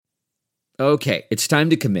Okay, it's time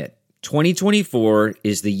to commit. 2024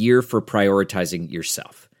 is the year for prioritizing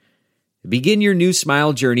yourself. Begin your new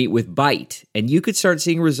smile journey with Byte, and you could start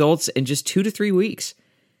seeing results in just 2 to 3 weeks.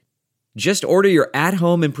 Just order your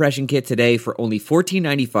at-home impression kit today for only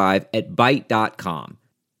 $14.95 at Byte.com.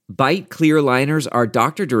 Byte clear liners are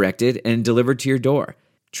doctor-directed and delivered to your door.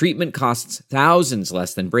 Treatment costs thousands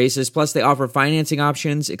less than braces, plus they offer financing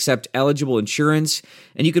options, accept eligible insurance,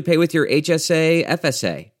 and you could pay with your HSA,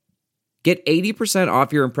 FSA. Get 80%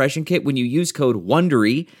 off your impression kit when you use code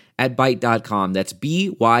WONDERY at Byte.com. That's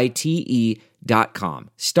BYTE.com.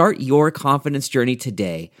 Start your confidence journey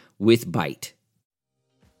today with Byte.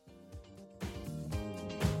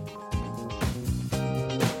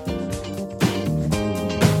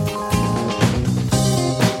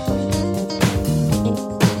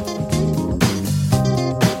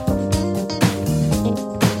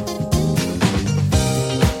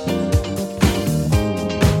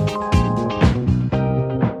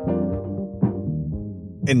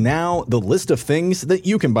 And now, the list of things that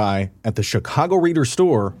you can buy at the Chicago Reader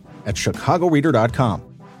store at chicagoreader.com.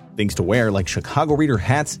 Things to wear like Chicago Reader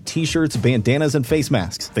hats, t-shirts, bandanas, and face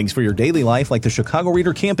masks. Things for your daily life like the Chicago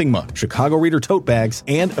Reader camping mug, Chicago Reader tote bags,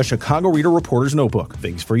 and a Chicago Reader reporter's notebook.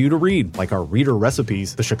 Things for you to read like our Reader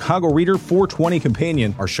recipes, the Chicago Reader 420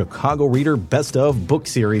 Companion, our Chicago Reader Best of book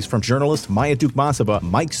series from journalists Maya Dukmasova,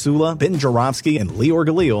 Mike Sula, Ben Jarofsky, and Lior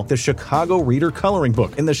Galil, the Chicago Reader coloring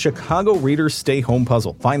book, and the Chicago Reader Stay Home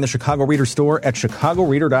puzzle. Find the Chicago Reader store at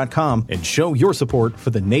chicagoreader.com and show your support for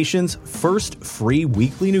the nation's first free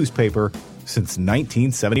weekly newspaper since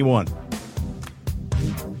 1971.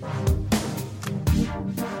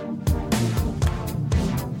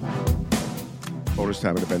 Bonus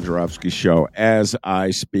time of the Ben Jarofsky Show. As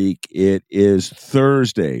I speak, it is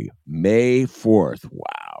Thursday, May 4th.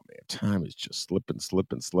 Wow, man, time is just slipping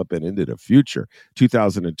into the future.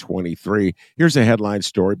 2023. Here's a headline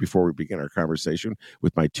story before we begin our conversation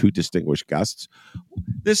with my two distinguished guests.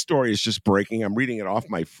 This story is just breaking. I'm reading it off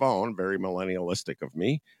my phone. Very millennialistic of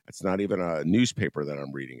me. It's not even a newspaper that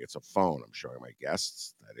I'm reading. It's a phone. I'm showing my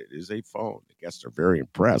guests that it is a phone. The guests are very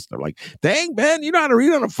impressed. They're like, dang, Ben, you know how to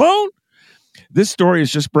read on a phone? This story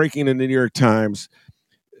is just breaking in the New York Times.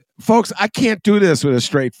 Folks, I can't do this with a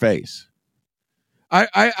straight face.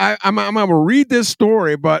 I'm going to read this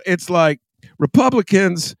story, but it's like,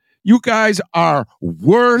 Republicans, you guys are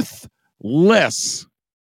worthless.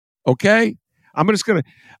 Okay? I'm just going to,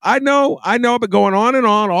 I know I've been going on and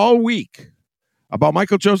on all week about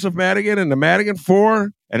Michael Joseph Madigan and the Madigan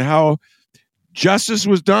 4 and how justice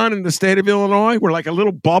was done in the state of Illinois. We're like a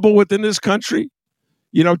little bubble within this country.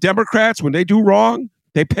 You know, Democrats, when they do wrong,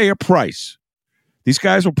 they pay a price. These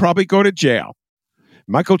guys will probably go to jail.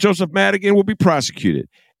 Michael Joseph Madigan will be prosecuted.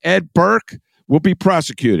 Ed Burke will be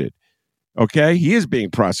prosecuted. Okay? He is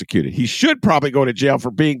being prosecuted. He should probably go to jail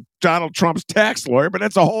for being Donald Trump's tax lawyer, but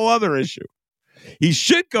that's a whole other issue. He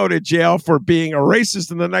should go to jail for being a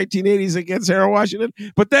racist in the 1980s against Harold Washington,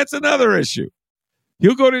 but that's another issue.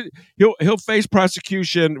 He'll face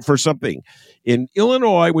prosecution for something. In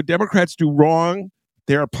Illinois, when Democrats do wrong,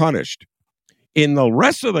 they are punished. In the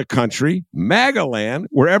rest of the country, MAGA land,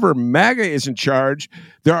 wherever MAGA is in charge,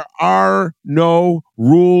 there are no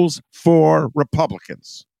rules for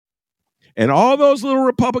Republicans. And all those little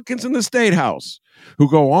Republicans in the State House who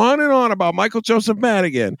go on and on about Michael Joseph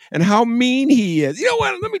Madigan and how mean he is. You know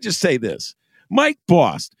what? Let me just say this. Mike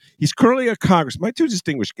Bost, he's currently a congressman. My two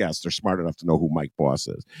distinguished guests are smart enough to know who Mike Bost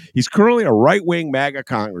is. He's currently a right-wing MAGA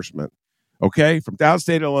congressman, okay, from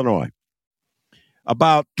downstate Illinois.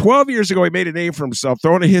 About 12 years ago, he made a name for himself,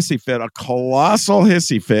 throwing a hissy fit, a colossal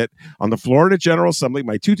hissy fit on the Florida General Assembly.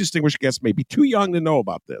 My two distinguished guests may be too young to know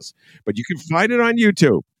about this, but you can find it on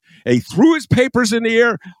YouTube. And he threw his papers in the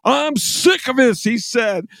air. I'm sick of this, he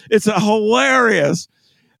said. It's a hilarious.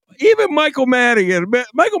 Even Michael Madigan.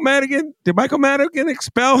 Did Michael Madigan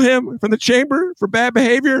expel him from the chamber for bad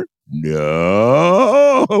behavior?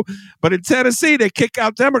 No. But in Tennessee, they kick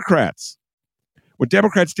out Democrats. When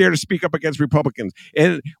Democrats dare to speak up against Republicans.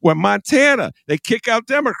 And when Montana, they kick out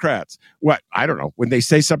Democrats. What? I don't know. When they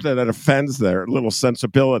say something that offends their little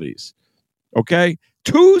sensibilities. Okay?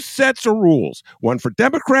 2 sets of rules. One for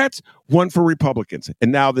Democrats, one for Republicans.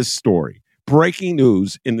 And now this story. Breaking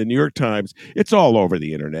news in the New York Times. It's all over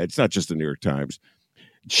the internet. It's not just the New York Times.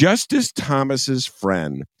 Justice Thomas's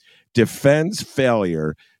friend defends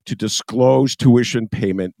failure to disclose tuition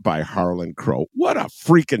payment by Harlan Crow. What a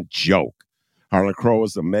freaking joke. Harlan Crow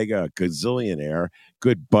was the mega gazillionaire,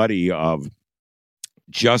 good buddy of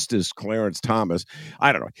Justice Clarence Thomas.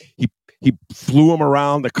 I don't know. He flew him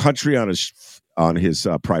around the country on his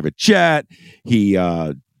private jet. He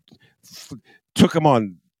took him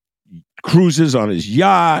on, cruises on his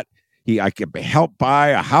yacht. I could help buy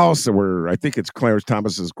a house where I think it's Clarence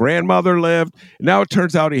Thomas's grandmother lived. Now it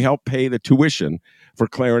turns out he helped pay the tuition for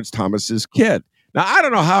Clarence Thomas's kid. Now, I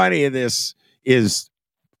don't know how any of this is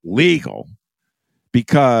legal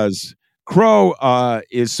because Crow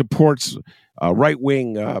supports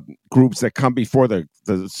right-wing groups that come before the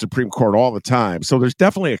Supreme Court all the time. So there's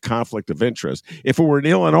definitely a conflict of interest. If it were in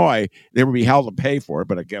Illinois, they would be held to pay for it.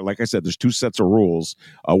 But again, like I said, there's two sets of rules,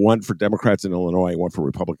 one for Democrats in Illinois and one for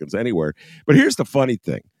Republicans anywhere. But here's the funny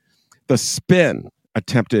thing. The spin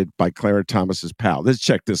attempted by Clarence Thomas's pal. Let's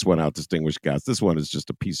check this one out, distinguished guests. This one is just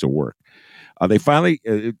a piece of work. They finally,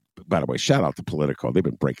 by the way, shout out to Politico. They've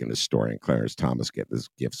been breaking this story, and Clarence Thomas getting his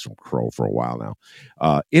gifts from Crow for a while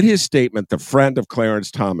now. In his statement, the friend of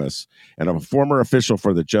Clarence Thomas and a former official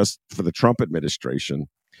for the Trump administration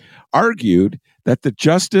argued that the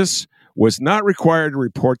justice was not required to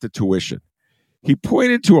report the tuition. He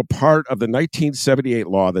pointed to a part of the 1978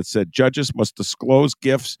 law that said judges must disclose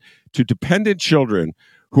gifts to dependent children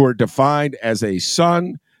who are defined as a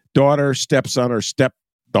son, daughter, stepson, or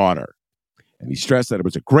stepdaughter. And he stressed that it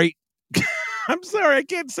was a great, I'm sorry, I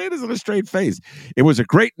can't say this in a straight face. It was a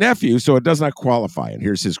great nephew, so it does not qualify. And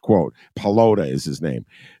here's his quote. Palota is his name.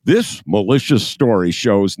 This malicious story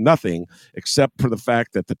shows nothing except for the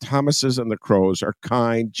fact that the Thomases and the Crows are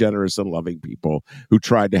kind, generous, and loving people who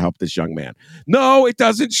tried to help this young man. No, it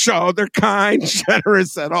doesn't show they're kind,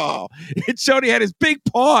 generous at all. It showed he had his big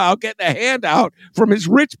paw out getting a handout from his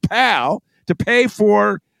rich pal to pay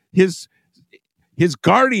for his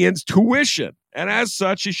guardian's tuition. And as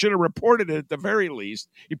such, he should have reported it at the very least.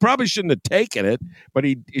 He probably shouldn't have taken it, but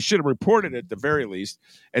he should have reported it at the very least.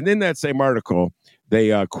 And in that same article,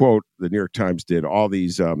 they quote, the New York Times did, all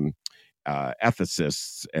these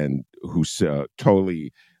ethicists and who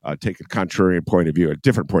totally take a contrarian point of view, a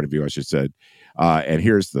different point of view, I should say. And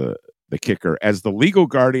here's the kicker. As the legal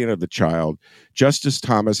guardian of the child, Justice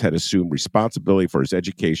Thomas had assumed responsibility for his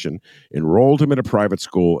education, enrolled him in a private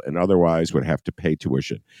school, and otherwise would have to pay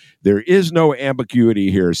tuition. There is no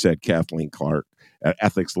ambiguity here, said Kathleen Clark, an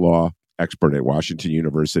ethics law expert at Washington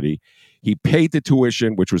University. He paid the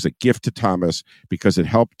tuition, which was a gift to Thomas because it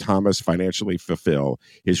helped Thomas financially fulfill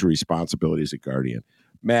his responsibility as a guardian.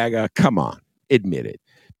 MAGA, come on, admit it.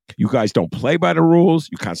 You guys don't play by the rules.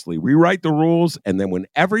 You constantly rewrite the rules. And then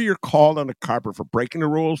whenever you're called on the carpet for breaking the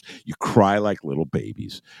rules, you cry like little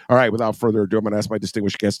babies. All right, without further ado, I'm going to ask my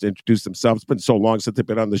distinguished guests to introduce themselves. It's been so long since they've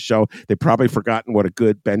been on the show. They've probably forgotten what a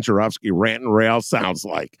good Ben Joravsky rant and rail sounds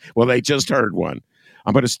like. Well, they just heard one.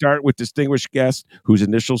 I'm going to start with distinguished guest whose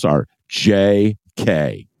initials are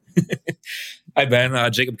JK. Hi,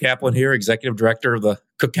 Ben. Jacob Kaplan here, Executive Director of the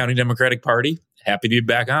Cook County Democratic Party. Happy to be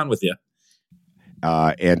back on with you.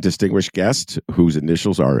 And distinguished guest whose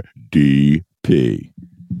initials are DP.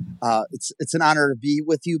 It's an honor to be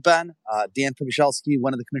with you, Ben. Dan Pogorzelski,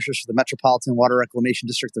 one of the commissioners for the Metropolitan Water Reclamation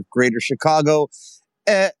District of Greater Chicago.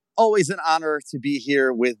 Always an honor to be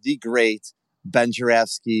here with the great Ben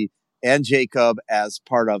Joravsky and Jacob as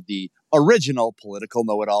part of the original Political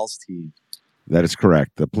Know-It-Alls team. That is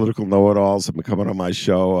correct. The Political Know-It-Alls have been coming on my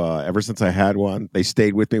show ever since I had one. They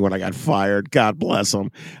stayed with me when I got fired. God bless them.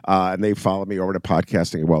 And they followed me over to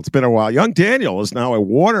podcasting. Well, it's been a while. Young Daniel is now a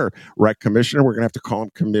water rec commissioner. We're going to have to call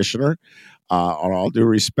him commissioner on all due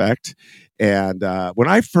respect. And when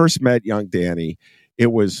I first met young Danny,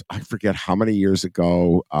 it was, I forget how many years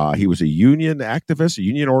ago, he was a union activist, a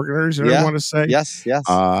union organizer, I want to say. Yes.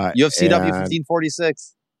 UFCW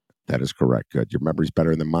 1546. That is correct. Good. Your memory's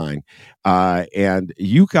better than mine. And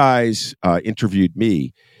you guys interviewed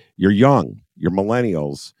me. You're young. You're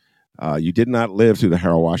millennials. You did not live through the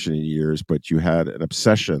Harold Washington years, but you had an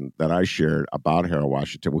obsession that I shared about Harold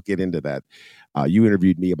Washington. We'll get into that. You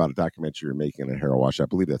interviewed me about a documentary you're making on Harold Washington. I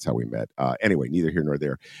believe that's how we met. Anyway, neither here nor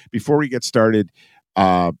there. Before we get started,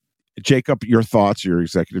 Jacob, your thoughts. You're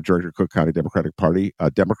Executive Director of Cook County Democratic Party.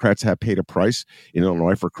 Democrats have paid a price in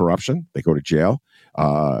Illinois for corruption. They go to jail.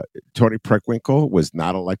 Tony Preckwinkle was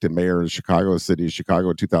not elected mayor of Chicago, the city of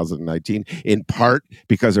Chicago in 2019, in part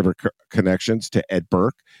because of her connections to Ed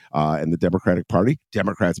Burke and the Democratic Party.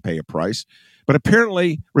 Democrats pay a price. But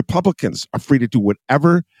apparently, Republicans are free to do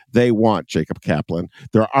whatever they want, Jacob Kaplan.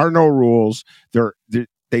 There are no rules.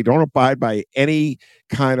 They don't abide by any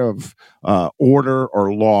kind of order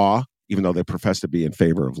or law, even though they profess to be in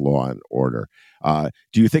favor of law and order.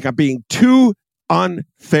 Do you think I'm being too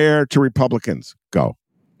unfair to Republicans? Go.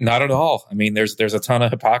 Not at all. I mean, there's a ton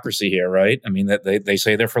of hypocrisy here, right? I mean, that they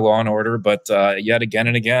say they're for law and order, but yet again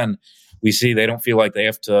and again, we see they don't feel like they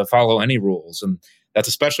have to follow any rules. And that's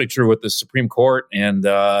especially true with the Supreme Court and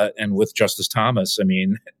with Justice Thomas. I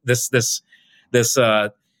mean, this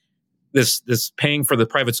this paying for the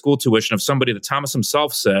private school tuition of somebody that Thomas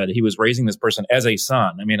himself said he was raising this person as a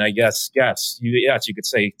son. I mean, I guess, yes, you could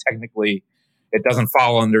say technically it doesn't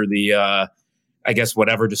fall under the, I guess,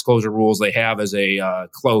 whatever disclosure rules they have as a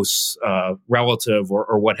close relative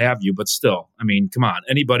or what have you. But still, I mean, come on,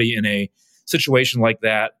 anybody in a situation like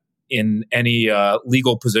that in any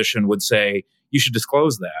legal position would say you should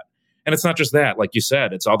disclose that. And it's not just that, like you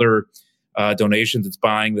said, it's other donations. It's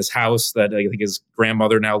buying this house that I think his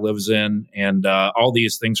grandmother now lives in, and all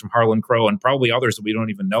these things from Harlan Crow and probably others that we don't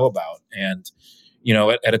even know about. And, you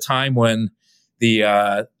know, at a time when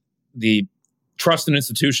the trust in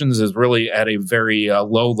institutions is really at a very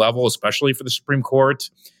low level, especially for the Supreme Court,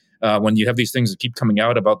 when you have these things that keep coming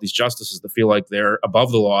out about these justices that feel like they're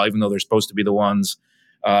above the law, even though they're supposed to be the ones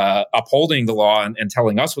upholding the law and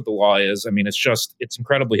telling us what the law is. I mean, it's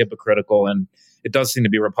incredibly hypocritical, and it does seem to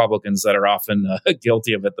be Republicans that are often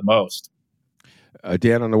guilty of it the most.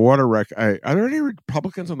 Dan, on the water wreck, are there any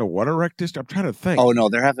Republicans on the water wreck district? I'm trying to think. Oh, no,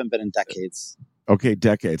 there haven't been in decades. Okay,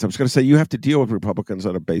 decades. I was going to say you have to deal with Republicans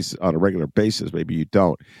on a regular basis. Maybe you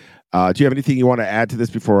don't. Do you have anything you want to add to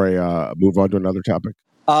this before I move on to another topic?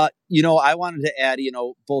 You know, I wanted to add, you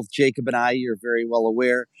know, both Jacob and I, you're very well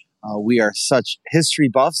aware, we are such history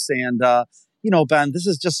buffs. And, you know, Ben, this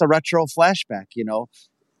is just a retro flashback, you know.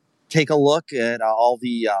 Take a look at all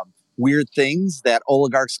the weird things that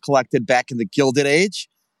oligarchs collected back in the Gilded Age.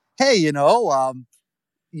 Hey, you know,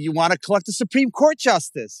 you want to collect a Supreme Court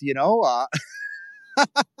justice, you know.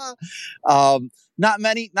 Not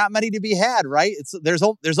many to be had, right?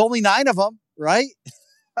 There's only 9 of them, right?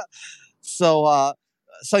 So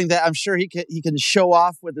something that I'm sure he can show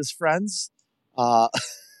off with his friends. I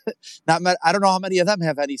don't know how many of them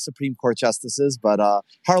have any Supreme Court justices, but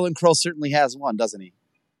Harlan Crow certainly has one, doesn't he?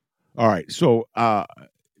 All right. So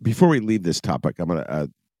before we leave this topic, I'm going to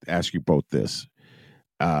ask you both this.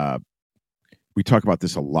 We talk about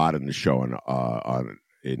this a lot in the show and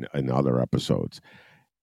in other episodes.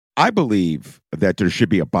 I believe that there should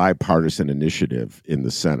be a bipartisan initiative in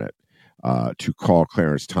the Senate to call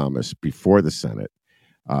Clarence Thomas before the Senate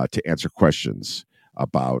to answer questions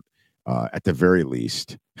about, at the very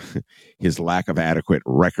least, his lack of adequate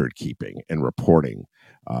record keeping and reporting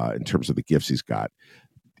in terms of the gifts he's got.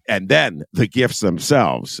 And then the gifts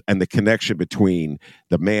themselves and the connection between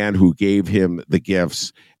the man who gave him the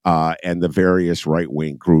gifts and the various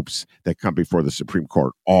right-wing groups that come before the Supreme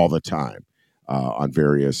Court all the time on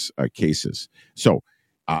various cases. So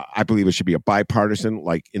I believe it should be a bipartisan,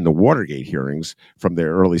 like in the Watergate hearings from the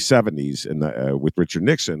early 70s with Richard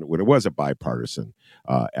Nixon, when it was a bipartisan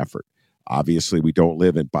effort. Obviously, we don't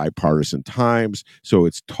live in bipartisan times, so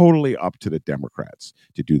it's totally up to the Democrats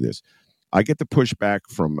to do this. I get the pushback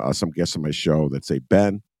from some guests on my show that say,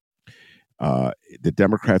 Ben, the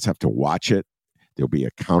Democrats have to watch it. There'll be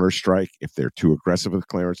a counterstrike if they're too aggressive with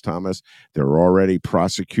Clarence Thomas. They're already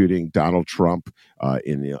prosecuting Donald Trump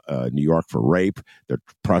in New York for rape. They're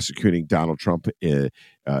prosecuting Donald Trump in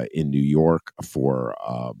New York for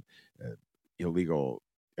illegal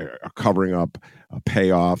covering up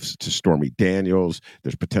payoffs to Stormy Daniels.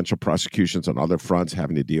 There's potential prosecutions on other fronts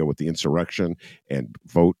having to deal with the insurrection and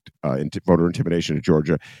voter intimidation in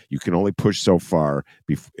Georgia. You can only push so far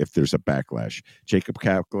if there's a backlash. Jacob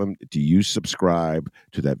Kaplan, do you subscribe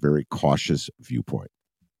to that very cautious viewpoint?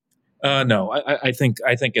 No, I think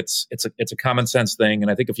it's a common sense thing, and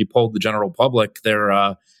I think if you polled the general public,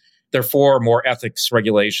 they're for more ethics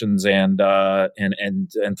regulations and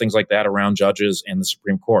things like that around judges and the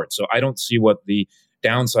Supreme Court. So I don't see what the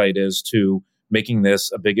downside is to making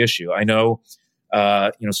this a big issue. I know,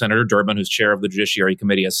 Senator Durbin, who's chair of the Judiciary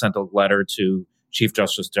Committee, has sent a letter to Chief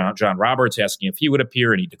Justice John Roberts asking if he would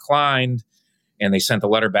appear, and he declined. And they sent a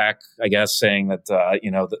letter back, I guess, saying that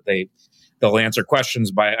that they'll answer questions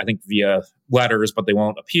by, I think, via letters, but they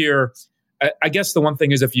won't appear. I guess the one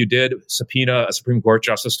thing is, if you did subpoena a Supreme Court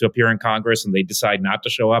justice to appear in Congress and they decide not to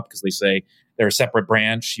show up because they say they're a separate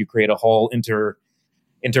branch, you create a whole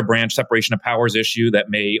interbranch separation of powers issue that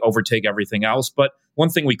may overtake everything else. But one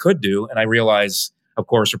thing we could do, and I realize, of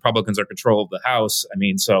course, Republicans are control of the House. I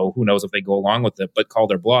mean, so who knows if they go along with it, but call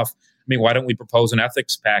their bluff. I mean, why don't we propose an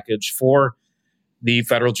ethics package for the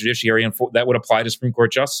federal judiciary and that would apply to Supreme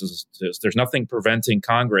Court justices? There's nothing preventing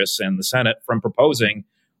Congress and the Senate from proposing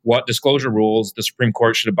what disclosure rules the Supreme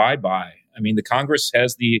Court should abide by. I mean, the Congress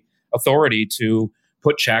has the authority to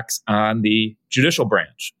put checks on the judicial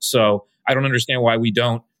branch. So I don't understand why we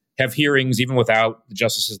don't have hearings, even without the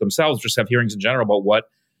justices themselves, just have hearings in general about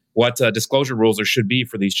what disclosure rules there should be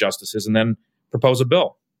for these justices, and then propose a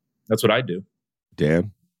bill. That's what I do.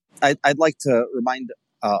 Dan? I'd like to remind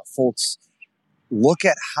folks, look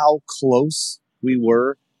at how close we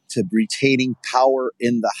were to retaining power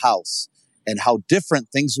in the House, and how different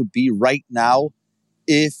things would be right now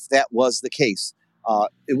if that was the case.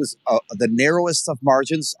 It was the narrowest of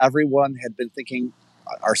margins. Everyone had been thinking,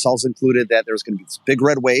 ourselves included, that there was going to be this big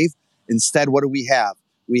red wave. Instead, what do we have?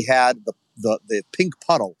 We had the pink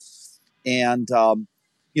puddle. And,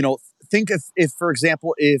 think if for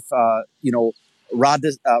example, if Ron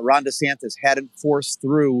DeSantis hadn't forced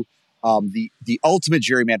through the ultimate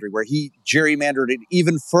gerrymandering, where he gerrymandered it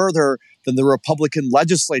even further than the Republican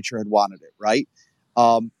legislature had wanted it, right?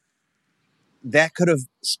 That could have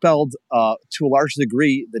spelled, to a large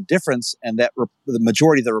degree, the difference and that the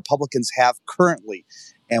majority the Republicans have currently.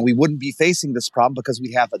 And we wouldn't be facing this problem because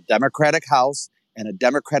we have a Democratic House and a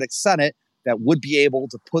Democratic Senate that would be able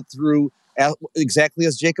to put through, exactly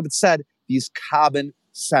as Jacob had said, these common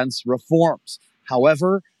sense reforms.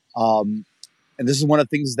 However, and this is one of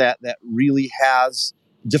the things that really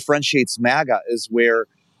differentiates MAGA, is where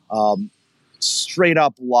straight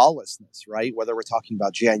up lawlessness, right? Whether we're talking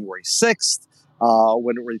about January 6th,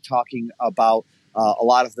 when we're talking about a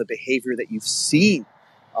lot of the behavior that you've seen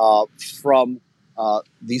from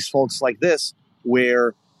these folks like this,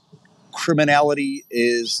 where criminality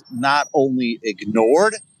is not only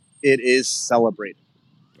ignored, it is celebrated.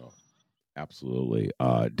 Oh, absolutely.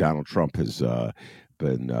 Donald Trump has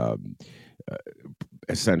been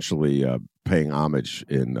essentially paying homage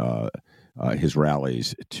in his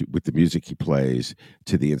rallies with the music he plays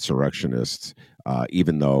to the insurrectionists,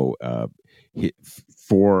 even though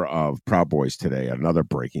 4 of Proud Boys today, another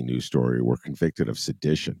breaking news story, were convicted of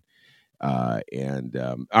sedition. All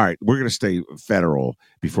right, we're going to stay federal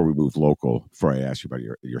before we move local. Before I ask you about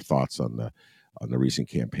your thoughts on the recent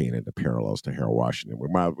campaign and the parallels to Harold Washington, we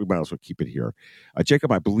might as well keep it here.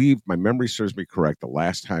 Jacob, I believe my memory serves me correct. The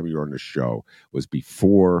last time you were on the show was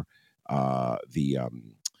before the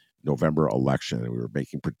November election, and we were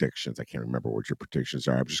making predictions. I can't remember what your predictions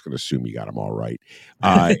are. I'm just going to assume you got them all right.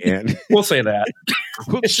 And We'll say that.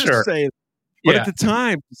 we'll just Sure. say it. But at the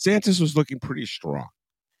time, DeSantis was looking pretty strong.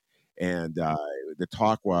 And the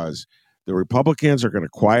talk was the Republicans are going to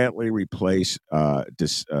quietly replace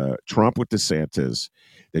Trump with DeSantis.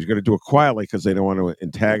 They're going to do it quietly because they don't want to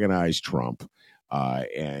antagonize Trump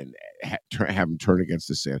and have him turn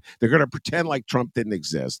against DeSantis. They're going to pretend like Trump didn't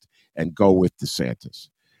exist and go with DeSantis.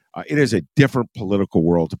 It is a different political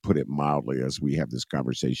world, to put it mildly, as we have this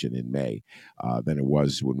conversation in May than it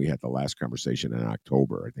was when we had the last conversation in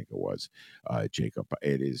October, I think it was, Jacob.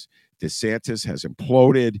 It is DeSantis has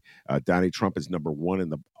imploded. Donald Trump is number 1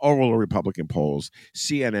 in all the Republican polls.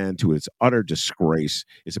 CNN, to its utter disgrace,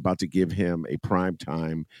 is about to give him a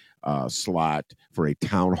primetime slot for a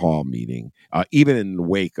town hall meeting, even in the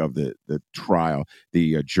wake of the trial,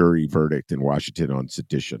 the jury verdict in Washington on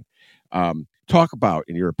sedition. Talk about,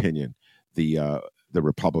 in your opinion, the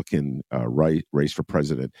Republican race for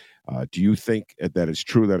president. Do you think that it's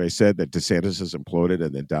true that I said that DeSantis has imploded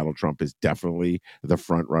and that Donald Trump is definitely the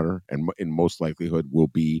front runner and in most likelihood will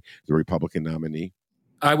be the Republican nominee?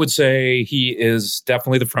 I would say he is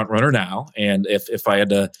definitely the front runner now. And if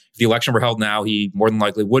the election were held now, he more than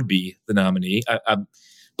likely would be the nominee.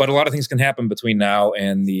 But a lot of things can happen between now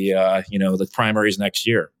and the primaries next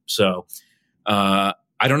year. So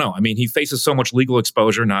I don't know. I mean, he faces so much legal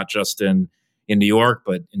exposure, not just in New York,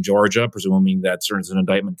 but in Georgia, presuming that there's an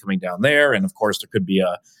indictment coming down there. And of course, there could be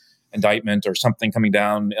a indictment or something coming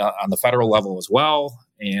down on the federal level as well.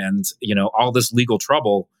 And, all this legal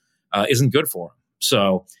trouble isn't good for him.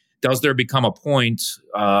 So does there become a point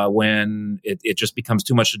when it just becomes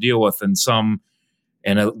too much to deal with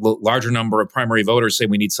and a larger number of primary voters say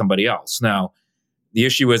we need somebody else? Now, the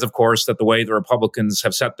issue is, of course, that the way the Republicans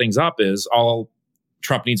have set things up is all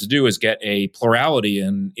Trump needs to do is get a plurality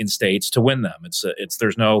in states to win them.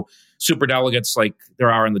 There's no superdelegates like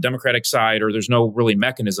there are on the Democratic side, or there's no really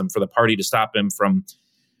mechanism for the party to stop him from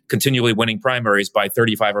continually winning primaries by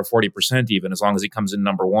 35 or 40%, even as long as he comes in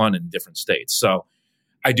number 1 in different states. So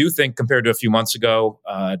I do think compared to a few months ago,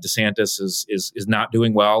 DeSantis is not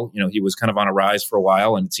doing well. He was kind of on a rise for a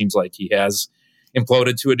while, and it seems like he has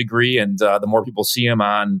imploded to a degree. And the more people see him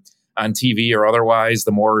on TV or otherwise,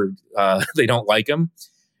 the more they don't like him.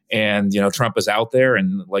 And, Trump is out there.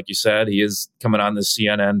 And like you said, he is coming on this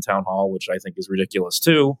CNN town hall, which I think is ridiculous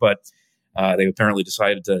too. But they apparently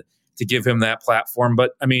decided to give him that platform.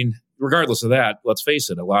 But I mean, regardless of that, let's face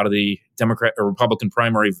it, a lot of the Democrat or Republican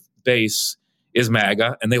primary base is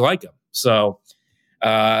MAGA and they like him. So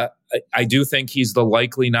I do think he's the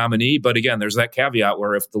likely nominee. But again, there's that caveat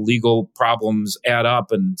where if the legal problems add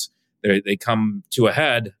up and they come to a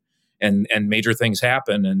head, and major things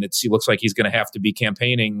happen, and looks like he's going to have to be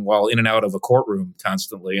campaigning while in and out of a courtroom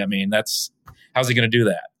constantly. I mean, that's how's he going to do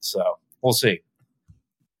that? So we'll see.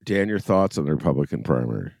 Dan, your thoughts on the Republican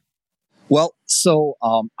primary? Well, so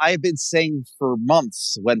I've been saying for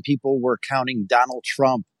months when people were counting Donald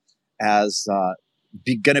Trump as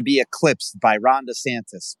going to be eclipsed by Ron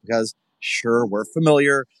DeSantis, because sure, we're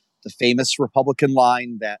familiar, the famous Republican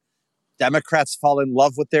line that Democrats fall in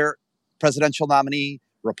love with their presidential nominee,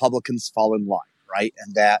 Republicans fall in line, right?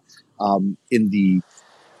 And that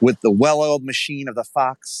with the well-oiled machine of the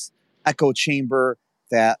Fox echo chamber,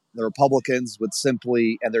 that the Republicans would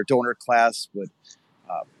simply, and their donor class would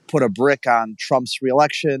put a brick on Trump's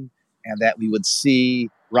reelection, and that we would see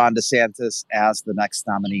Ron DeSantis as the next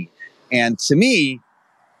nominee. And to me,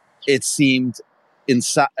 it seemed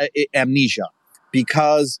amnesia,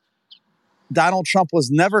 because Donald Trump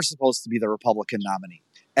was never supposed to be the Republican nominee.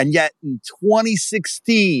 And yet in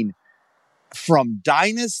 2016, from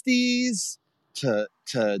dynasties to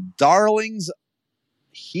darlings,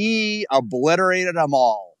 he obliterated them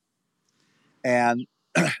all. And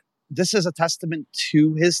this is a testament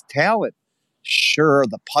to his talent. Sure,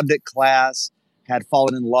 the pundit class had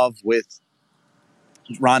fallen in love with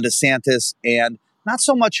Ron DeSantis, and not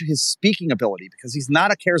so much his speaking ability, because he's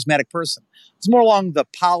not a charismatic person. It's more along the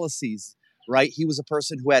policies, right? He was a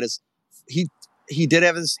person who had he did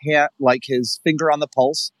have his hand, like his finger on the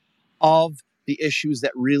pulse of the issues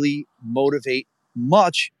that really motivate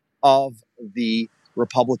much of the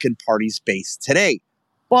Republican Party's base today.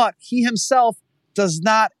 But he himself does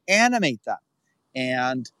not animate them.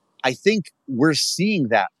 And I think we're seeing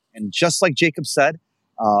that. And just like Jacob said,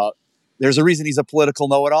 there's a reason he's a political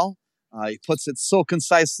know-it-all. He puts it so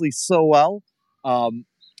concisely, so well.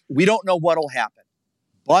 We don't know what will happen.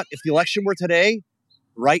 But if the election were today,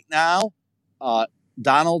 right now,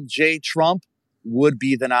 Donald J. Trump would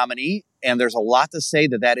be the nominee. And there's a lot to say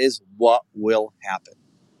that is what will happen.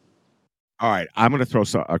 All right, I'm going to throw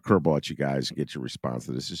a curveball at you guys and get your response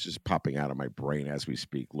to this. It's just popping out of my brain as we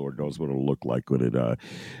speak. Lord knows what it'll look like when it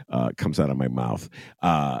comes out of my mouth.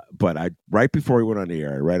 But right before we went on the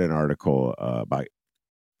air, I read an article about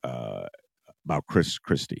Chris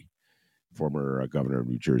Christie, former governor of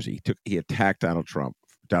New Jersey. He attacked Donald Trump.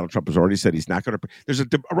 Donald Trump has already said he's not going to. There's a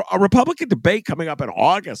Republican debate coming up in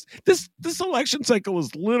August. This election cycle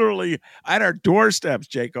is literally at our doorsteps,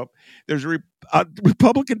 Jacob. There's a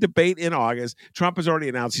Republican debate in August. Trump has already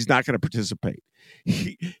announced he's not going to participate.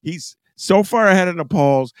 He's so far ahead in the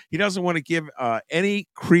polls. He doesn't want to give any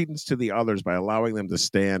credence to the others by allowing them to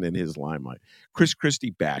stand in his limelight. Chris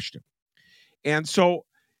Christie bashed him. And so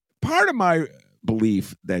part of my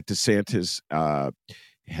belief that DeSantis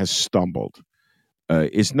has stumbled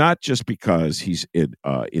is not just because he's an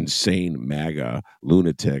insane MAGA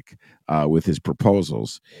lunatic with his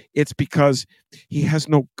proposals. It's because he has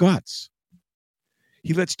no guts.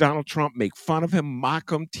 He lets Donald Trump make fun of him, mock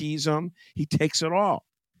him, tease him. He takes it all.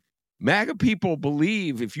 MAGA people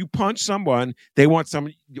believe if you punch someone, they want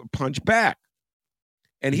someone to punch back.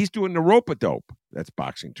 And he's doing the rope-a-dope. That's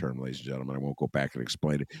boxing term, ladies and gentlemen. I won't go back and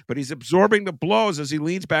explain it. But he's absorbing the blows as he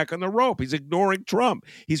leans back on the rope. He's ignoring Trump.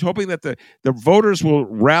 He's hoping that the voters will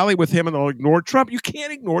rally with him and they'll ignore Trump. You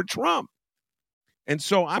can't ignore Trump. And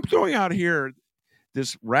so I'm throwing out here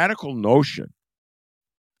this radical notion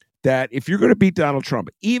that if you're going to beat Donald Trump,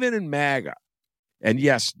 even in MAGA, and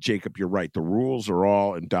yes, Jacob, you're right. The rules are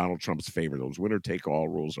all in Donald Trump's favor. Those winner-take-all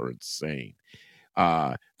rules are insane.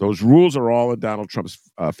 Those rules are all in Donald Trump's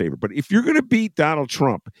favor. But if you're going to beat Donald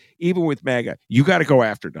Trump, even with MAGA, you got to go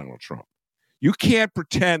after Donald Trump. You can't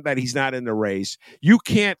pretend that he's not in the race. You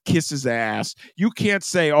can't kiss his ass. You can't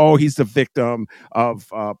say, oh, he's the victim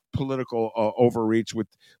of political overreach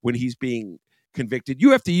when he's being convicted.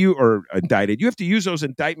 You have to use or indicted. You have to use those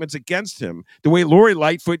indictments against him the way Lori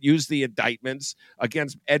Lightfoot used the indictments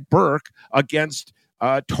against Ed Burke, against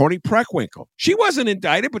Tony Preckwinkle. She wasn't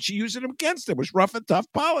indicted, but she used it against him. It was rough and tough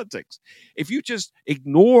politics. If you just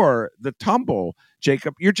ignore the tumble,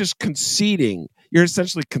 Jacob, you're just conceding. You're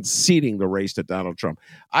essentially conceding the race to Donald Trump.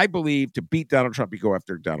 I believe to beat Donald Trump, you go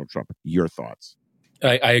after Donald Trump. Your thoughts?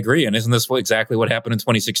 I agree. And isn't this exactly what happened in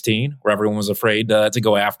 2016, where everyone was afraid to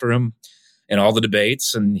go after him in all the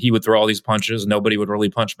debates, and he would throw all these punches, nobody would really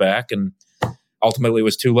punch back, and ultimately it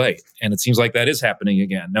was too late. And it seems like that is happening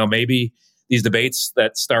again. Now, maybe these debates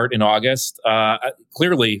that start in August,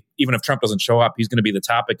 clearly, even if Trump doesn't show up, he's going to be the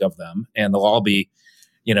topic of them, and they'll all be,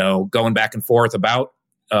 going back and forth about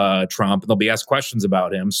Trump, and they'll be asked questions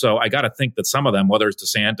about him. So I got to think that some of them, whether it's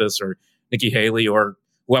DeSantis or Nikki Haley or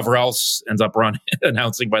whoever else ends up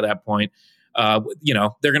announcing by that point, they're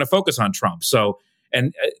going to focus on Trump. So,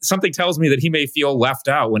 and something tells me that he may feel left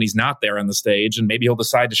out when he's not there on the stage, and maybe he'll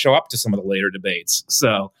decide to show up to some of the later debates.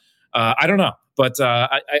 So I don't know. But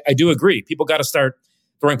I do agree. People got to start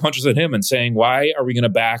throwing punches at him and saying, why are we going to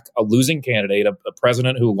back a losing candidate, a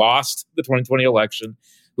president who lost the 2020 election,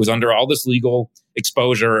 who's under all this legal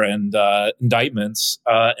exposure and indictments,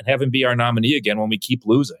 and have him be our nominee again when we keep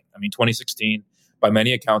losing? I mean, 2016, by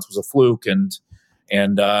many accounts, was a fluke, and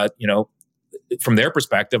from their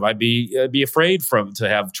perspective, I'd be afraid to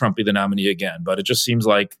have Trump be the nominee again. But it just seems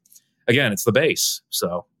like, again, it's the base.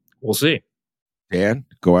 So we'll see. Dan,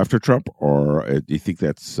 go after Trump, or do you think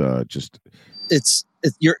that's just?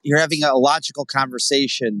 You're having a logical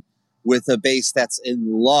conversation with a base that's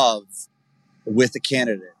in love with the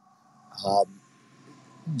candidate.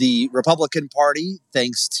 The Republican Party,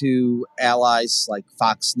 thanks to allies like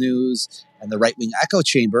Fox News and the right-wing echo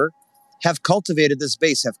chamber, have cultivated this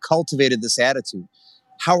base, have cultivated this attitude.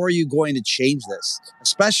 How are you going to change this?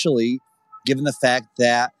 Especially given the fact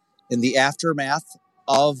that in the aftermath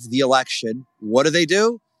of the election, what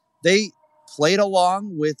do? They played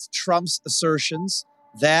along with Trump's assertions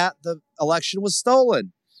that the election was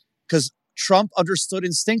stolen, because Trump understood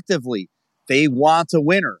instinctively they want a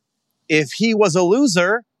winner. If he was a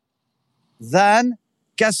loser, then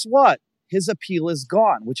guess what? His appeal is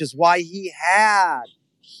gone, which is why he had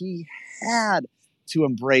to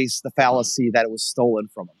embrace the fallacy that it was stolen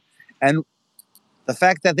from him. And the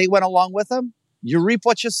fact that they went along with him, you reap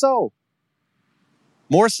what you sow.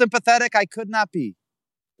 More sympathetic I could not be.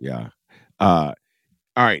 Yeah.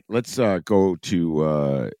 All right, let's go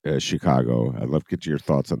to Chicago. I'd love to get your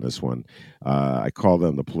thoughts on this one. I call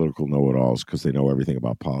them the political know-it-alls because they know everything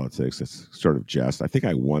about politics. It's sort of jest. I think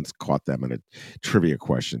I once caught them in a trivia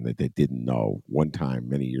question that they didn't know one time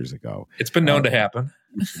many years ago. It's been known to happen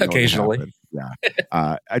occasionally.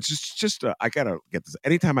 Yeah. I just I gotta get this.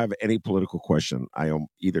 Anytime I have any political question, I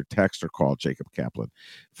either text or call Jacob Kaplan.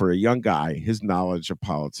 For a young guy, his knowledge of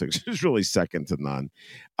politics is really second to none.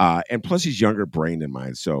 And plus, he's younger brain than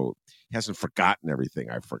mine, so he hasn't forgotten everything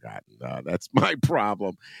I've forgotten. That's my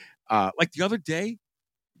problem. Like the other day,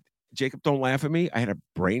 Jacob, don't laugh at me. I had a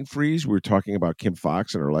brain freeze. We were talking about Kim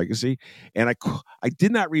Fox and her legacy, and I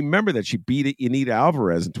did not remember that she beat Anita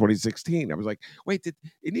Alvarez in 2016. I was like, wait, did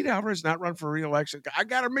Anita Alvarez not run for re-election? I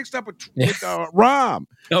got her mixed up with Rahm.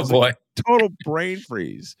 Oh, boy. Like, total brain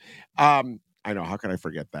freeze. I know. How can I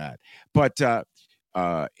forget that? But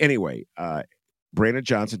anyway, Brandon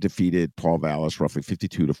Johnson defeated Paul Vallis roughly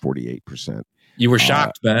 52 to 48%. You were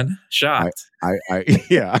shocked, Ben. Shocked.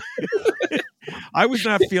 Yeah. I was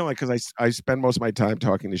not feeling, because I spend most of my time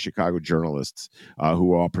talking to Chicago journalists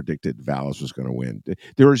who all predicted Vallis was going to win.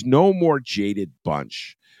 There is no more jaded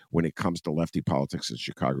bunch when it comes to lefty politics than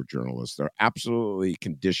Chicago journalists. They're absolutely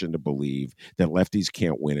conditioned to believe that lefties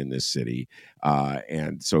can't win in this city.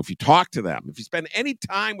 And so if you talk to them, if you spend any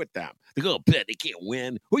time with them, they go, bet they can't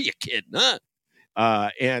win. Who are you kidding, huh?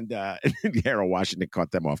 And Harold Washington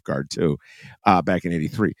caught them off guard too, back in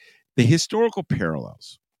 '83. The historical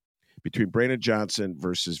parallels between Brandon Johnson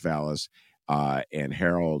versus Vallis and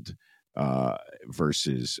Harold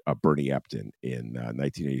versus Bernie Epton in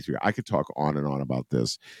 1983. I could talk on and on about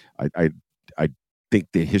this. I think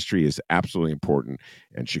the history is absolutely important,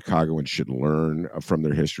 and Chicagoans should learn from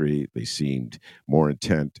their history. They seemed more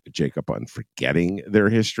intent, Jacob, on forgetting their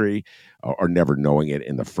history or never knowing it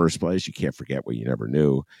in the first place. You can't forget what you never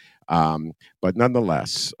knew. But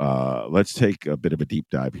nonetheless, let's take a bit of a deep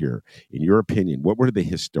dive here. In your opinion, what were the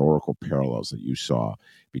historical parallels that you saw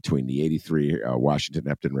between the '83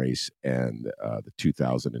 Washington-Epton race and the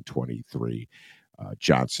 2023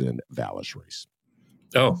 Johnson-Vallis race?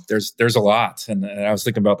 Oh, there's a lot. And I was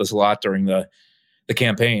thinking about this a lot during the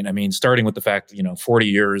campaign. I mean, starting with the fact, 40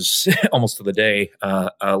 years almost to the day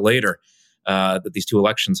later, that these two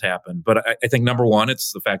elections happened. But I think number one,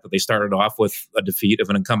 it's the fact that they started off with a defeat of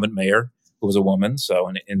an incumbent mayor who was a woman.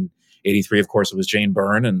 So in '83, of course, it was Jane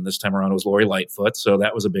Byrne, and this time around it was Lori Lightfoot. So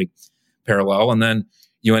that was a big parallel. And then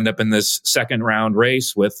you end up in this second round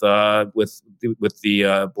race with the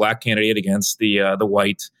black candidate against the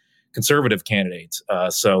white conservative candidate.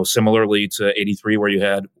 So similarly to '83, where you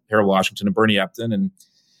had Harold Washington and Bernie Epton, and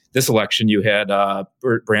this election you had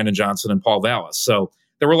Brandon Johnson and Paul Vallis. So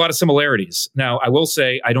there were a lot of similarities. Now, I will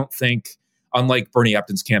say, I don't think, unlike Bernie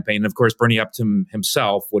Epton's campaign, and of course, Bernie Epton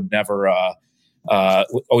himself would never,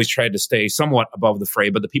 always tried to stay somewhat above the fray,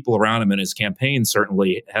 but the people around him in his campaign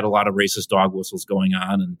certainly had a lot of racist dog whistles going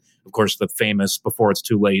on. And of course, the famous "before it's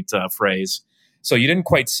too late" phrase. So you didn't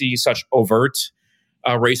quite see such overt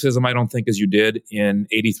racism, I don't think, as you did in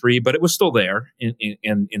 '83, but it was still there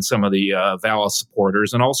in some of the Vallis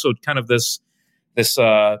supporters, and also kind of this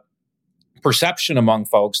perception among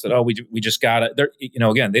folks that we just got it.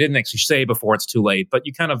 Again, they didn't actually say "before it's too late," but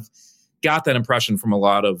you kind of got that impression from a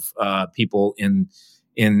lot of people in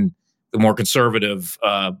the more conservative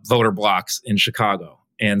voter blocks in Chicago.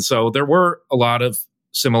 And so there were a lot of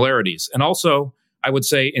similarities. And also, I would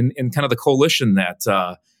say in kind of the coalition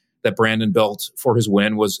that Brandon built for his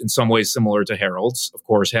win was in some ways similar to Harold's, of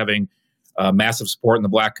course, having massive support in the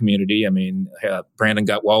Black community. I mean, Brandon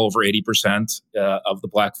got well over 80% of the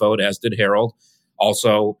Black vote, as did Harold.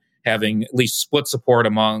 Also having at least split support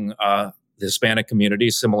among the Hispanic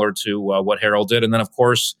community, similar to what Harold did. And then, of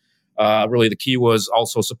course, really the key was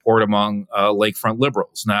also support among lakefront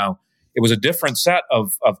liberals. Now, it was a different set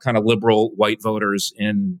of kind of liberal white voters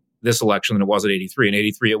in this election than it was at 83. In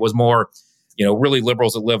 83, it was more, really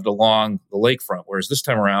liberals that lived along the lakefront, whereas this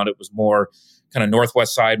time around, it was more kind of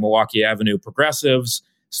Northwest Side, Milwaukee Avenue progressives,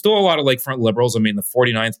 still a lot of lakefront liberals. I mean, the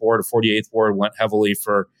 49th Ward or 48th Ward went heavily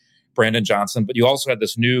for Brandon Johnson, but you also had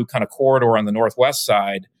this new kind of corridor on the Northwest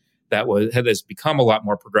Side that has become a lot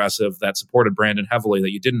more progressive that supported Brandon heavily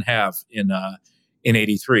that you didn't have in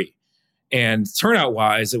 83. And turnout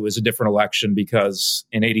wise, it was a different election because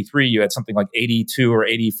in 83, you had something like 82 or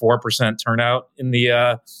 84% turnout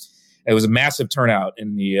it was a massive turnout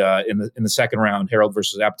in the second round, Harold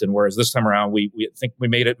versus Epton, whereas this time around, we think we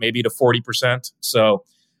made it maybe to 40%. So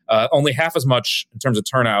only half as much in terms of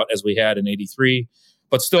turnout as we had in 83,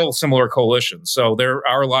 but still similar coalitions. So there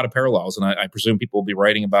are a lot of parallels, and I presume people will be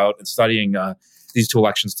writing about and studying these two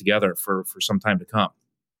elections together for some time to come.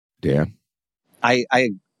 Dan? I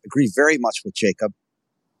agree very much with Jacob.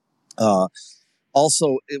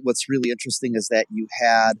 Also, what's really interesting is that you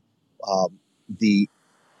had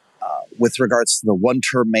with regards to the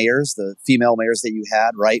one-term mayors, the female mayors that you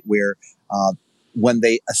had, right, where when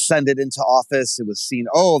they ascended into office, it was seen,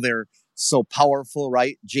 they're so powerful,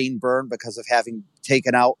 right? Jane Byrne, because of having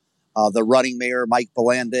taken out the running mayor, Mike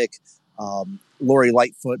Bolandic, Lori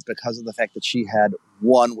Lightfoot, because of the fact that she had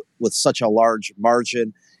won with such a large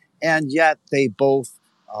margin. And yet they both,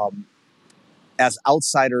 as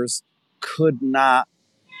outsiders, could not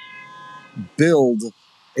build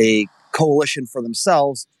a coalition for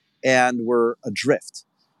themselves and were adrift.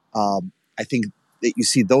 I think that you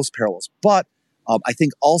see those parallels. But I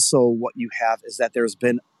think also what you have is that there's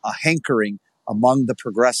been a hankering among the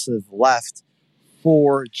progressive left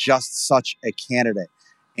for just such a candidate.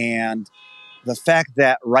 And the fact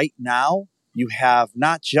that right now you have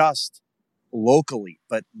not just locally,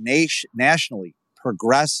 but nationally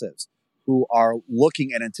progressives who are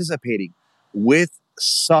looking and anticipating with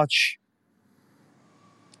such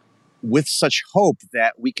hope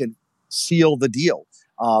that we can seal the deal.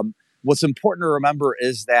 What's important to remember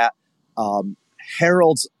is that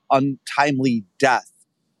Harold's untimely death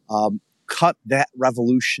cut that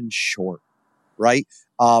revolution short, right?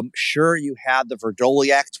 Sure, you had the Verdoli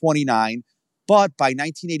Act 29, but by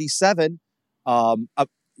 1987,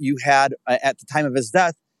 you had, at the time of his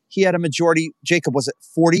death, he had a majority. Jacob, was it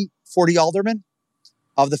 40 aldermen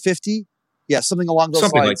of the 50? Yeah, something along those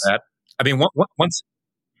lines. Something like that. I mean,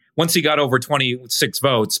 once he got over 26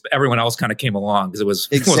 votes, everyone else kind of came along because it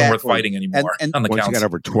wasn't worth fighting anymore on the once council. He got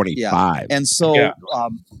over 25. Yeah. And so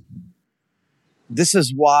this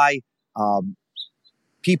is why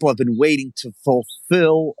people have been waiting to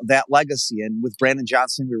fulfill that legacy. And with Brandon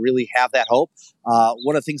Johnson, we really have that hope.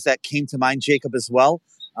 One of the things that came to mind, Jacob, as well,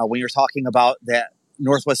 when you're talking about that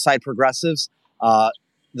Northwest Side progressives, the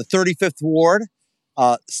 35th Ward,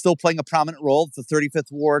 still playing a prominent role. The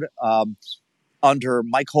 35th Ward, under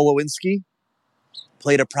Mike Holowinski,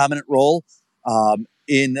 played a prominent role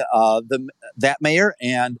in that mayor.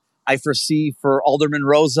 And I foresee for Alderman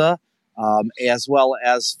Rosa, as well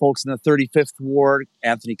as folks in the 35th Ward,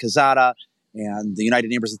 Anthony Cazada, and the United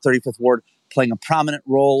Neighbors of the 35th Ward, playing a prominent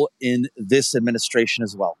role in this administration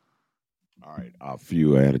as well. All right, a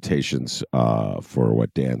few annotations for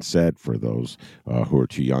what Dan said for those who are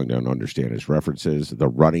too young to understand his references. The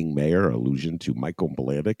running mayor, allusion to Michael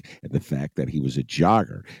Bolandic and the fact that he was a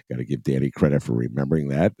jogger. Got to give Danny credit for remembering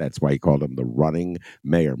that. That's why he called him the running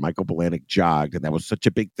mayor. Michael Bolandic jogged, and that was such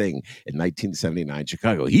a big thing in 1979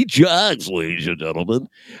 Chicago. He jogs, ladies and gentlemen.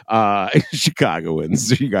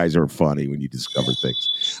 Chicagoans, you guys are funny when you discover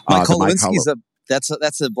things. Michael Lewinsky's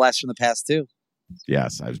that's a blast from the past, too.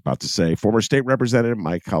 Yes, I was about to say former state representative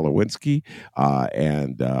Mike Holowinski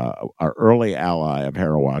and our early ally of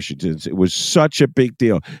Harold Washington's. It was such a big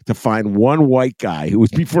deal to find one white guy who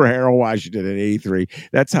was before Harold Washington in 83.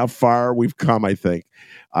 That's how far we've come, I think.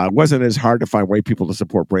 It wasn't as hard to find white people to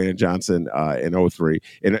support Brandon Johnson in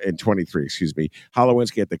 23, excuse me.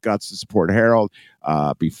 Holowinski had the guts to support Harold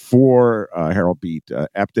before Harold beat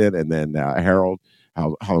Epton, and then Harold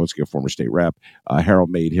Holowinski, a former state rep. Harold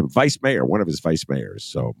made him vice mayor, one of his vice mayors.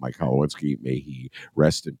 So Mike Holowinski, may he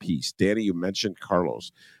rest in peace. Danny, you mentioned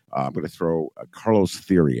Carlos. I'm going to throw a Carlos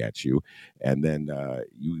theory at you, and then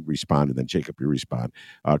you respond, and then Jacob, you respond.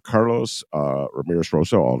 Carlos Ramirez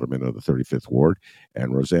Rosa, alderman of the 35th Ward,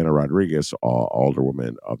 and Rosanna Rodriguez,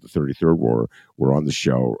 alderwoman of the 33rd Ward, were on the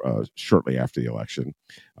show shortly after the election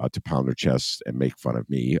to pound their chests and make fun of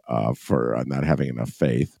me for not having enough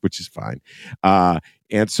faith, which is fine.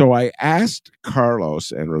 And so I asked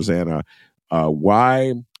Carlos and Rosanna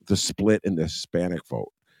why the split in the Hispanic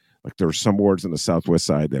vote. Like, there were some wards on the Southwest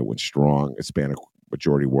side that went strong, Hispanic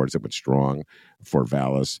majority wards that went strong for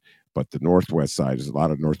Vallis, but the Northwest side, there's a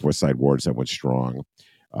lot of Northwest side wards that went strong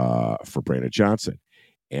for Brandon Johnson.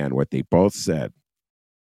 And what they both said,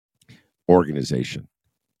 organization,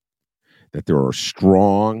 that there are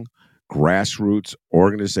strong grassroots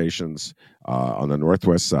organizations on the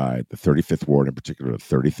Northwest side, the 35th Ward in particular, the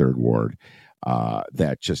 33rd Ward,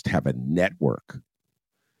 that just have a network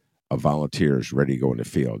of volunteers ready to go in the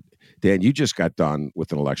field. Dan, you just got done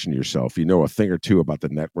with an election yourself. You know a thing or two about the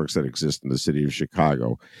networks that exist in the city of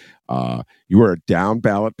Chicago. You are a down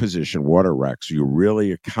ballot position, water rec, so you're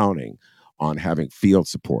really counting on having field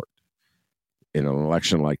support in an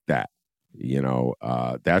election like that. You know,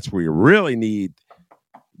 that's where you really need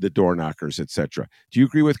the door knockers, etc. Do you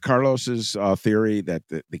agree with Carlos's theory that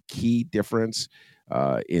the key difference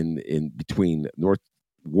in between North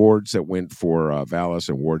wards that went for Vallis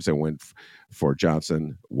and wards that went for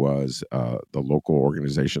Johnson was the local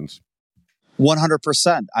organizations?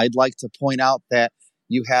 100%. I'd like to point out that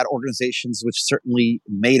you had organizations which certainly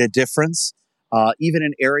made a difference, even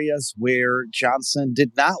in areas where Johnson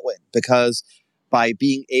did not win, because by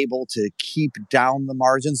being able to keep down the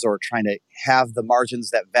margins or trying to have the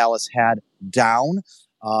margins that Vallis had down,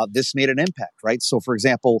 this made an impact, right? So, for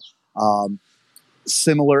example,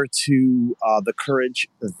 similar to the courage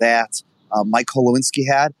that Mike Holowinski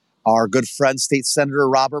had, our good friend, State Senator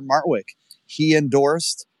Robert Martwick, he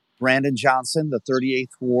endorsed Brandon Johnson, the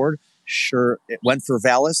 38th Ward. Sure, it went for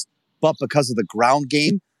Vallis, but because of the ground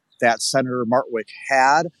game that Senator Martwick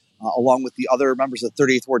had, along with the other members of the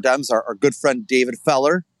 38th Ward Dems, our good friend David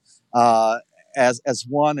Feller as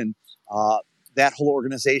one, and that whole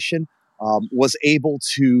organization was able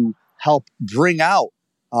to help bring out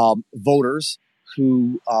voters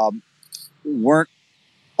who weren't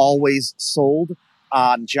always sold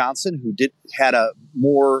on Johnson, who had a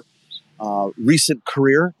more recent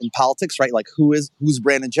career in politics, right? Like, who's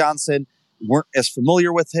Brandon Johnson? Weren't as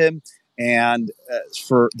familiar with him, and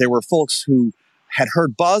there were folks who had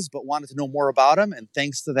heard buzz but wanted to know more about him. And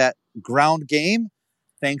thanks to that ground game,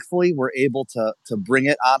 thankfully, we're able to bring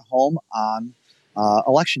it on home on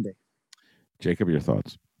Election Day. Jacob, your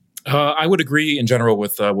thoughts? I would agree in general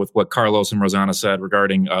with what Carlos and Rosanna said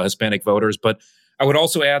regarding Hispanic voters, but I would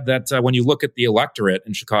also add that when you look at the electorate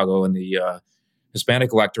in Chicago and the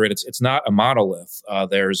Hispanic electorate, it's not a monolith.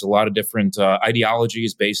 There's a lot of different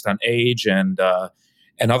ideologies based on age and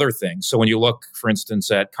other things. So when you look, for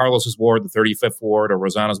instance, at Carlos's ward, the 35th Ward, or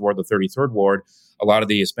Rosanna's ward, the 33rd Ward, a lot of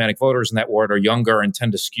the Hispanic voters in that ward are younger and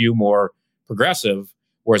tend to skew more progressive.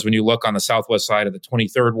 Whereas when you look on the southwest side of the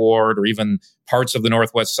 23rd Ward, or even parts of the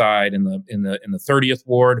northwest side in the 30th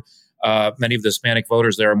Ward, many of the Hispanic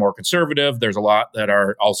voters there are more conservative. There's a lot that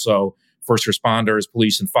are also first responders,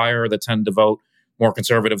 police and fire, that tend to vote more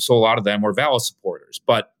conservative. So a lot of them were Vallis supporters.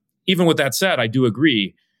 But even with that said, I do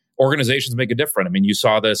agree, organizations make a difference. I mean, you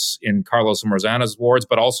saw this in Carlos and Rosanna's wards,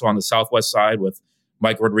 but also on the southwest side with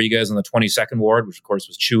Mike Rodriguez in the 22nd Ward, which of course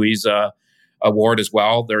was Chewy's ward as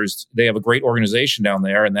well. They have a great organization down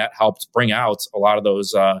there, and that helped bring out a lot of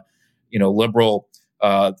those liberal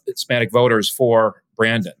Hispanic voters for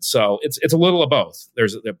Brandon. So it's a little of both.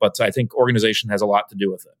 But I think organization has a lot to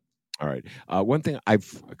do with it. All right. One thing, I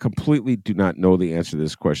completely do not know the answer to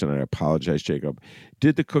this question, and I apologize, Jacob.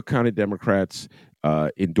 Did the Cook County Democrats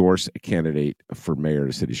endorse a candidate for mayor of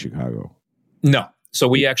the city of Chicago? No. So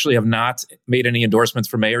we actually have not made any endorsements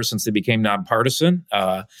for mayor since they became nonpartisan.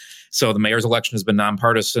 So the mayor's election has been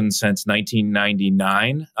nonpartisan since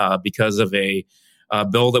 1999 because of a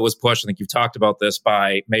bill that was pushed. I think you've talked about this,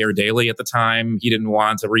 by Mayor Daley at the time. He didn't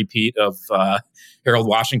want a repeat of Harold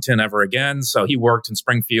Washington ever again. So he worked in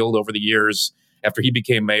Springfield over the years after he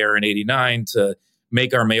became mayor in 89 to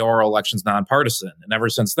make our mayoral elections nonpartisan. And ever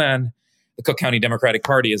since then, the Cook County Democratic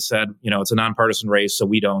Party has said, it's a nonpartisan race, so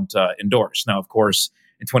we don't endorse. Now, of course,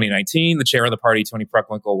 in 2019, the chair of the party, Tony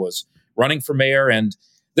Preckwinkle, was running for mayor. And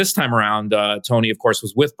this time around, Tony, of course,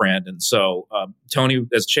 was with Brandon. So Tony,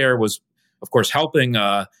 as chair, was, of course, helping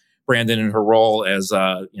Brandon in her role as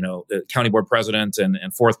the county board president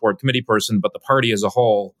and fourth ward committee person, but the party as a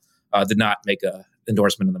whole did not make a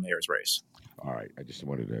endorsement in the mayor's race. All right, I just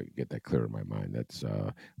wanted to get that clear in my mind. That's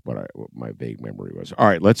what my vague memory was. All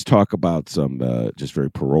right, let's talk about some just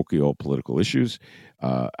very parochial political issues.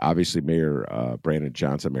 Obviously, Mayor Brandon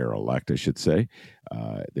Johnson, mayor-elect, I should say,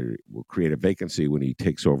 there will create a vacancy when he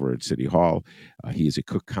takes over at City Hall. He is a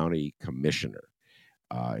Cook County commissioner.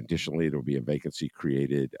 Additionally, there will be a vacancy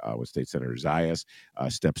created when State Senator Zayas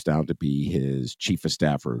steps down to be his chief of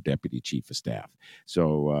staff or deputy chief of staff.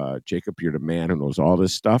 So, Jacob, you're the man who knows all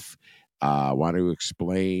this stuff. Want to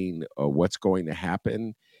explain what's going to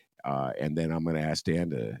happen, and then I'm going to ask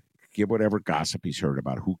Dan to give whatever gossip he's heard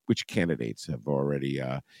about which candidates have already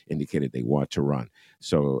indicated they want to run.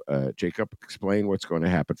 So, Jacob, explain what's going to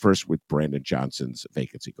happen first with Brandon Johnson's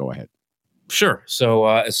vacancy. Go ahead. Sure. So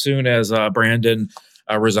as soon as Brandon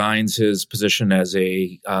resigns his position as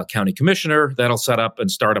a county commissioner, that'll set up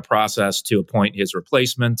and start a process to appoint his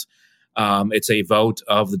replacement. It's a vote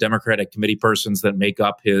of the Democratic committee persons that make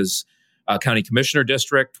up his county commissioner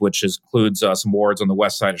district, which includes some wards on the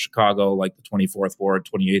west side of Chicago, like the 24th Ward,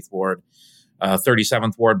 28th Ward,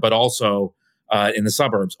 37th Ward, but also in the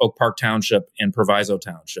suburbs, Oak Park Township and Proviso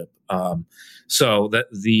Township. So that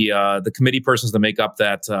the committee persons that make up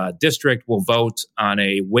that district will vote on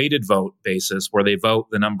a weighted vote basis, where they vote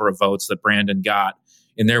the number of votes that Brandon got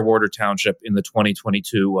in their ward or township in the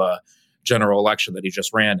 2022 general election that he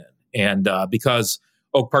just ran in. And because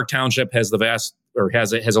Oak Park Township has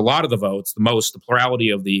has a lot of the votes, the plurality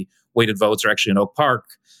of the weighted votes are actually in Oak Park.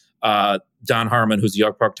 Don Harmon, who's the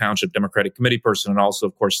Oak Park Township Democratic Committee person and also,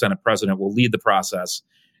 of course, Senate President, will lead the process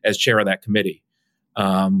as chair of that committee.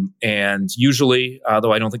 And usually,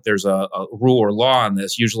 though I don't think there's a rule or law on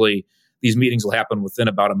this, usually these meetings will happen within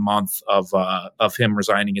about a month of him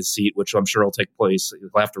resigning his seat, which I'm sure will take place.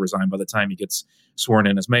 He'll have to resign by the time he gets sworn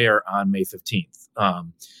in as mayor on May 15th.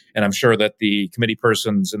 And I'm sure that the committee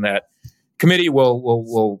persons in that committee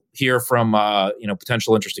will hear from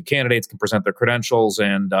potential interested candidates, can present their credentials,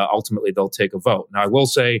 and ultimately they'll take a vote. Now, I will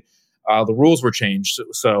say the rules were changed.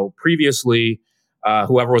 So previously,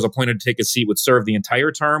 whoever was appointed to take a seat would serve the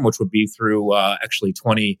entire term, which would be through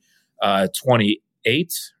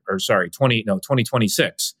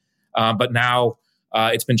 2026. But now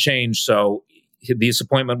it's been changed. So this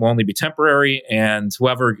appointment will only be temporary, and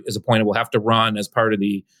whoever is appointed will have to run as part of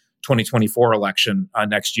the 2024 election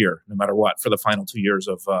next year, no matter what, for the final 2 years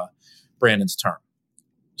of Brandon's term.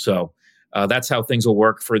 So that's how things will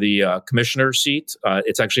work for the commissioner seat.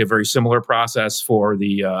 It's actually a very similar process for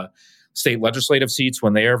the state legislative seats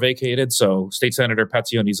when they are vacated. So State Senator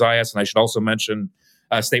Petzioni Zayas, and I should also mention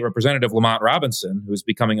State Representative Lamont Robinson, who's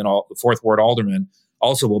becoming an fourth ward alderman,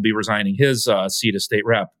 also will be resigning his seat as state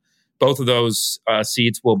rep. Both of those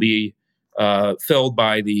seats will be filled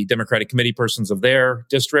by the Democratic committee persons of their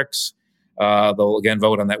districts. They'll again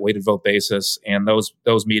vote on that weighted vote basis, and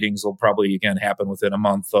those meetings will probably again happen within a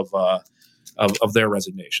month of their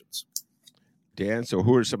resignations. Dan, so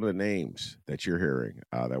who are some of the names that you're hearing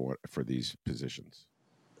that want for these positions?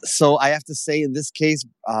 So I have to say, in this case,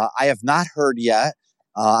 I have not heard yet.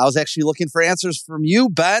 I was actually looking for answers from you,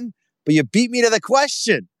 Ben, but you beat me to the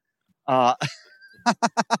question.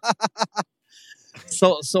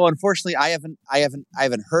 So unfortunately, I haven't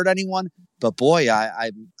heard anyone. But boy,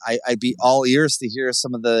 I'd be all ears to hear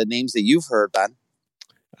some of the names that you've heard, Ben.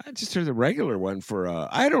 I just heard the regular one for.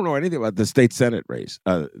 I don't know anything about the state senate race.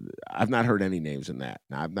 I've not heard any names in that.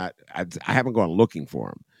 Now, I haven't gone looking for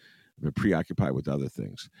them. I've been preoccupied with other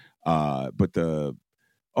things. But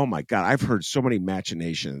oh my God, I've heard so many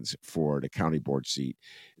machinations for the county board seat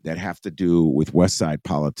that have to do with West Side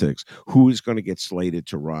politics. Who is going to get slated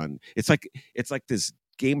to run? It's like this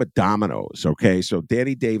game of dominoes. Okay, so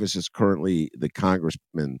Danny Davis is currently the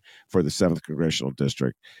congressman for the 7th Congressional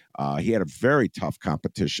District. He had a very tough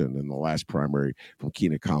competition in the last primary from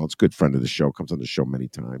Keenan Collins, good friend of the show, comes on the show many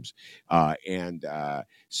times.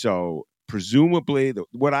 So presumably,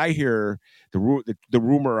 what I hear, the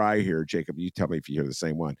rumor I hear, Jacob, you tell me if you hear the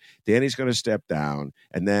same one. Danny's going to step down,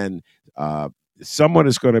 and then someone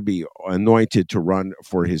is going to be anointed to run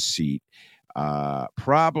for his seat.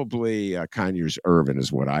 Probably Conyers Irvin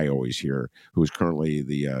is what I always hear, who is currently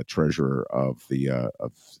the treasurer of the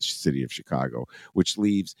city of Chicago, which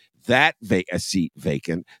leaves that a seat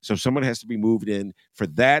vacant. So someone has to be moved in for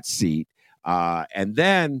that seat, and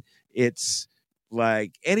then it's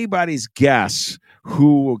like anybody's guess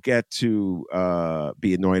who will get to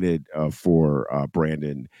be anointed for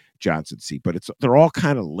Brandon Johnson's seat. But they're all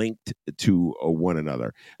kind of linked to one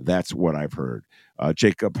another. That's what I've heard.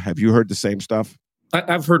 Jacob, have you heard the same stuff?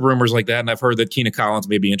 I've heard rumors like that, and I've heard that Keena Collins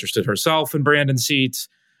may be interested herself in Brandon's seat.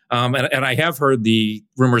 And I have heard the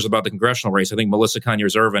rumors about the congressional race. I think Melissa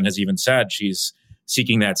Conyers-Ervin has even said she's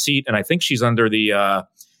seeking that seat, and I think she's under the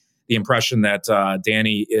impression that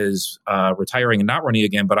Danny is retiring and not running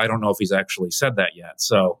again. But I don't know if he's actually said that yet.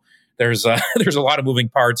 So there's a lot of moving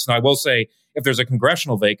parts. Now I will say, if there's a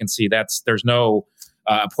congressional vacancy, there's no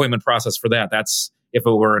appointment process for that. That's if it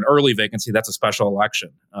were an early vacancy, that's a special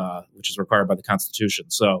election, which is required by the Constitution.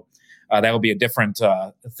 So that will be a different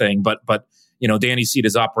thing. But Danny's seat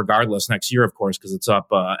is up regardless next year, of course, because it's up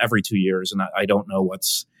every 2 years. And I don't know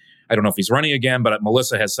if he's running again, but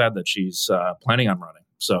Melissa has said that she's planning on running.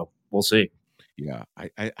 So we'll see. Yeah,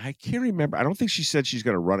 I can't remember. I don't think she said she's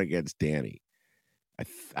going to run against Danny.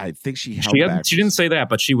 I think she held back. She didn't say that,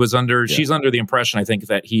 but she was under. Yeah. She's under the impression, I think,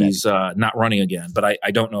 that he's not running again. But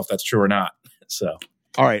I don't know if that's true or not. So.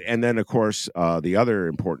 All right, and then of course the other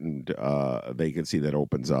important vacancy that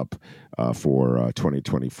opens up for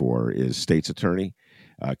 2024 is state's attorney.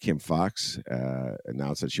 Kim Foxx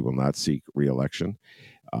announced that she will not seek re-election.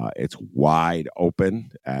 It's wide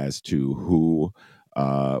open as to who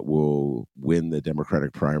will win the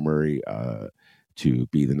Democratic primary to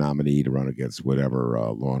be the nominee to run against whatever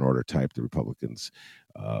law and order type the Republicans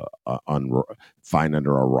find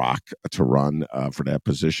under a rock to run for that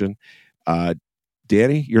position.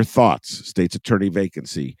 Danny, your thoughts? State's attorney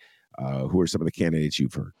vacancy. Who are some of the candidates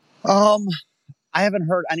you've heard? I haven't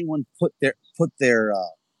heard anyone put their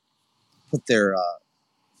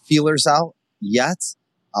feelers out yet.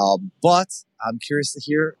 But I'm curious to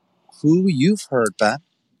hear who you've heard, Ben.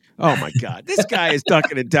 Oh my God, this guy is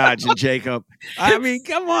ducking and dodging, Jacob. I mean,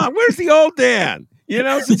 come on, where's the old Dan?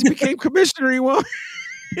 Since he became commissioner, he won't.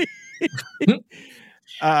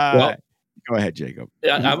 Well, go ahead, Jacob.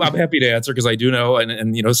 I'm happy to answer because I do know,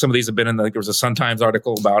 and some of these have been in. There was a Sun-Times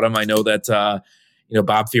article about him. I know that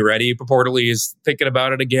Bob Fioretti purportedly is thinking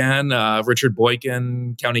about it again. Richard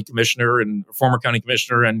Boykin, county commissioner and former county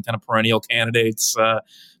commissioner, and kind of perennial candidates.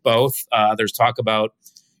 Both. There's talk about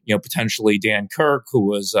potentially Dan Kirk, who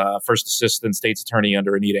was first assistant state's attorney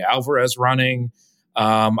under Anita Alvarez, running.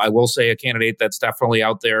 I will say a candidate that's definitely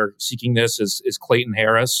out there seeking this is Clayton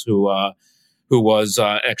Harris, who was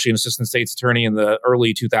actually an assistant state's attorney in the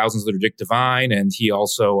early 2000s under Dick Devine. And he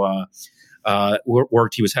also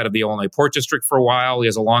he was head of the Illinois Port District for a while. He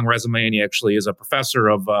has a long resume, and he actually is a professor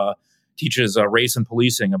teaches race and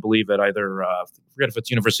policing, I believe, at either, I forget if it's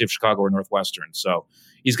University of Chicago or Northwestern. So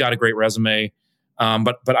he's got a great resume.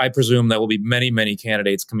 But I presume there will be many, many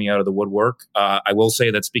candidates coming out of the woodwork. I will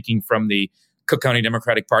say that speaking from the Cook County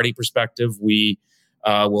Democratic Party perspective, we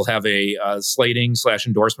will have a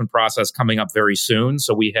slating/endorsement process coming up very soon.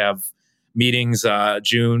 So we have meetings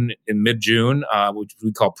in mid-June, which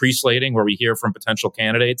we call pre-slating, where we hear from potential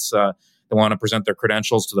candidates that want to present their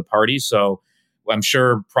credentials to the party. So I'm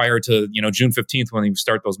sure prior to June 15th, when we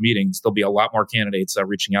start those meetings, there'll be a lot more candidates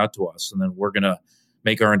reaching out to us, and then we're going to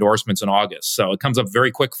make our endorsements in August. So it comes up very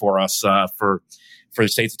quick for us for the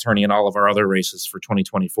state's attorney and all of our other races for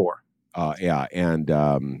 2024. And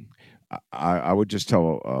I would just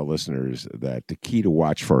tell listeners that the key to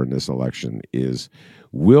watch for in this election is,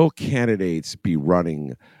 will candidates be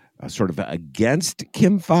running sort of against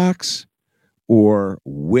Kim Foxx or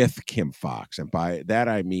with Kim Foxx? And by that,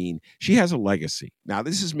 I mean, she has a legacy. Now,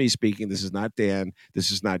 this is me speaking. This is not Dan. This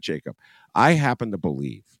is not Jacob. I happen to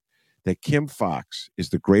believe that Kim Foxx is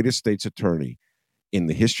the greatest state's attorney in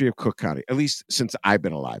the history of Cook County, at least since I've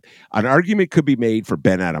been alive. An argument could be made for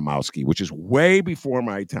Ben Adamowski, which is way before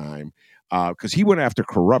my time, because he went after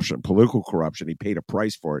corruption, political corruption. He paid a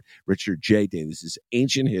price for it. Richard J. Day. This is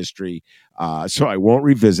ancient history, so I won't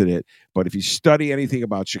revisit it. But if you study anything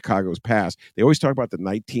about Chicago's past, they always talk about the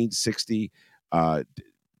 1960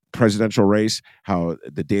 presidential race, how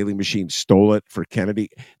the Daily Machine stole it for Kennedy.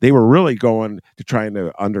 They were really going to trying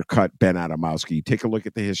to undercut Ben Adamowski. Take a look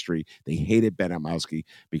at the history. They hated Ben Adamowski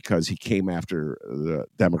because he came after the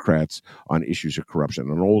Democrats on issues of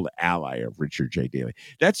corruption, an old ally of Richard J. Daley.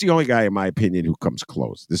 That's the only guy, in my opinion, who comes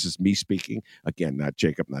close. This is me speaking. Again, not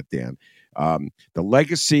Jacob, not Dan. The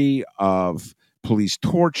legacy of police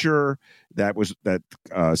torture that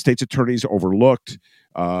state's attorneys overlooked,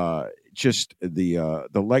 just the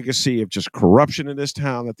legacy of just corruption in this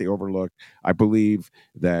town that they overlooked. I believe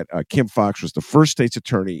that Kim Foxx was the first state's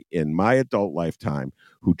attorney in my adult lifetime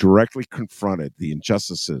who directly confronted the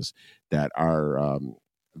injustices that are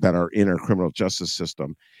in our criminal justice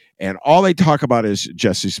system. And all they talk about is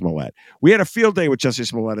Jussie Smollett. We had a field day with Jussie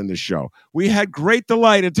Smollett in this show. We had great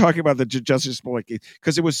delight in talking about the Jussie Smollett case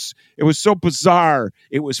because it was so bizarre.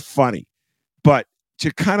 It was funny. But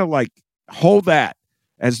to kind of like hold that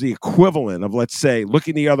as the equivalent of, let's say,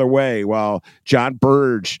 looking the other way while John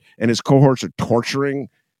Burge and his cohorts are torturing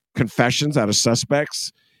confessions out of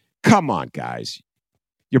suspects. Come on, guys.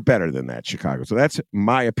 You're better than that, Chicago. So that's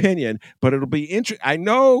my opinion, but it'll be interesting. I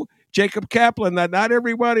know, Jacob Kaplan, that not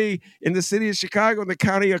everybody in the city of Chicago and the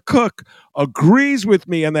county of Cook agrees with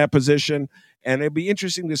me on that position, and it'll be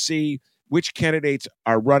interesting to see which candidates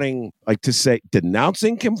are running, like to say,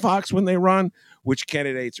 denouncing Kim Foxx when they run, which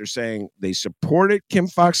candidates are saying they supported Kim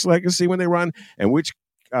Foxx's legacy when they run, and which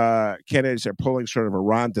candidates are pulling sort of a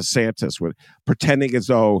Ron DeSantis with pretending as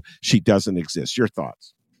though she doesn't exist. Your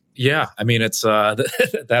thoughts? Yeah, I mean, it's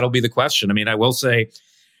that'll be the question. I mean, I will say,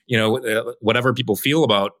 whatever people feel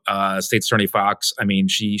about State Attorney Foxx, I mean,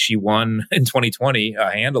 she won in 2020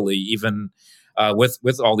 handily, even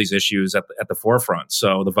with all these issues at the forefront.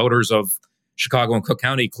 So the voters of Chicago and Cook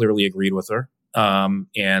County clearly agreed with her.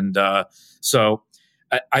 So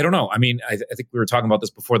I don't know. I mean, I think we were talking about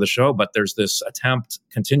this before the show, but there's this attempt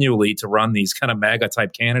continually to run these kind of MAGA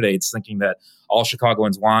type candidates, thinking that all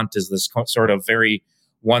Chicagoans want is this sort of very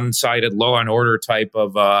one-sided law and order type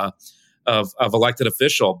of elected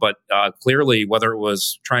official. But clearly, whether it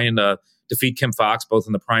was trying to defeat Kim Foxx both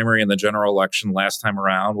in the primary and the general election last time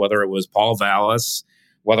around, whether it was Paul Vallis,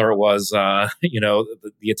 whether it was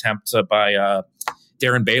the attempt by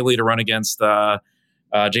Darren Bailey to run against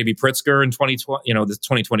J.B. Pritzker in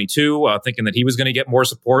 2022, thinking that he was going to get more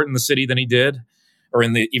support in the city than he did, or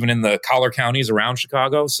even in the collar counties around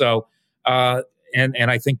Chicago. So.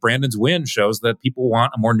 And I think Brandon's win shows that people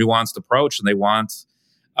want a more nuanced approach, and they want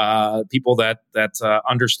people that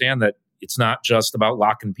understand that it's not just about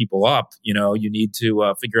locking people up. You need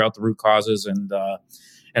to figure out the root causes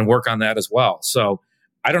and work on that as well. So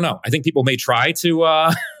I don't know. I think people may try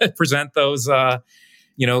to present those kind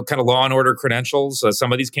of law and order credentials.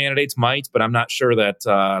 Some of these candidates might, but I'm not sure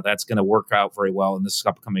that that's going to work out very well in this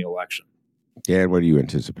upcoming election. Dan, what do you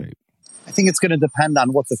anticipate? I think it's going to depend on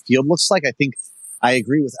what the field looks like. I think I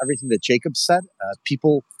agree with everything that Jacob said.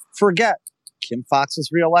 People forget Kim Foxx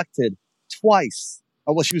was reelected twice.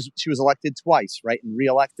 Oh, well, she was elected twice, right? And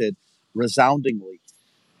reelected resoundingly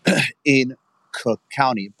in Cook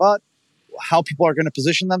County. But how people are going to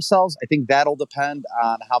position themselves, I think that'll depend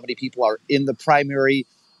on how many people are in the primary,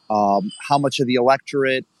 how much of the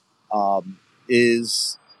electorate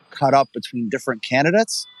is cut up between different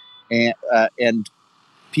candidates, and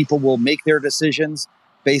people will make their decisions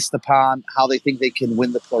based upon how they think they can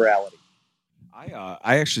win the plurality.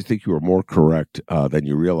 I actually think you were more correct than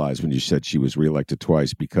you realized when you said she was reelected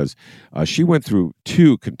twice, because she went through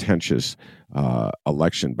two contentious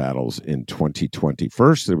election battles in 2020.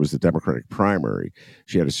 First, there was the Democratic primary.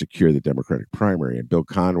 She had to secure the Democratic primary, and Bill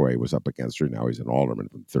Conway was up against her. Now he's an alderman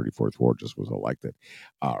from the 34th Ward, just was elected,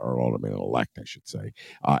 or alderman-elect, I should say.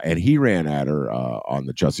 And he ran at her on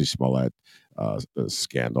the Jussie Smollett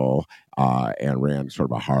scandal and ran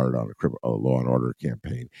sort of a hard on a law and order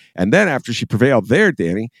campaign. And then after she prevailed there,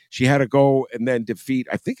 Danny, she had to go and then defeat,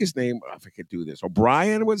 I think his name, if I could do this,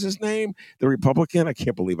 O'Brien was his name, the Republican. I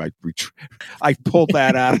can't believe I pulled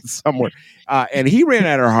that out of somewhere. And he ran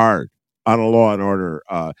at her hard on a law and order.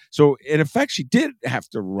 So in effect, she did have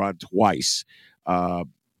to run twice.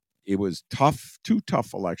 It was tough, two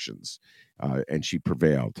tough elections, and she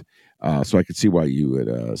prevailed. So I could see why you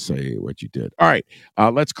would say what you did. All right,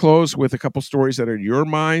 let's close with a couple stories that are in your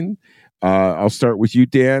mind. I'll start with you,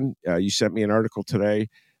 Dan. You sent me an article today,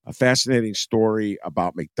 a fascinating story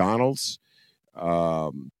about McDonald's.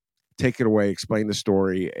 Take it away, explain the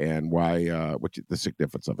story and why, the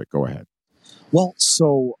significance of it. Go ahead. Well,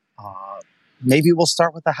 so maybe we'll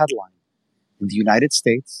start with the headline. In the United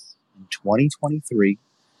States, in 2023,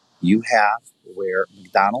 you have where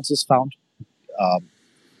McDonald's is found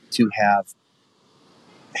to have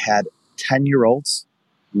had 10-year-olds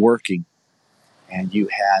working, and you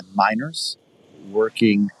had minors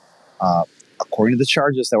working, according to the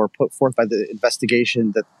charges that were put forth by the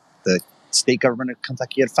investigation that the state government of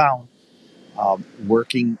Kentucky had found,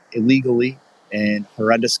 working illegally in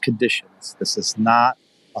horrendous conditions. This is not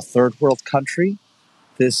a third world country.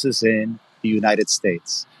 This is in the United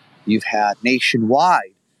States. You've had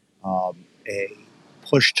nationwide a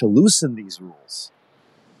push to loosen these rules.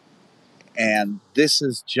 And this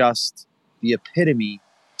is just the epitome,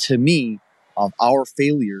 to me, of our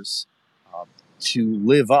failures to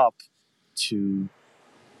live up to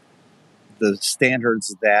the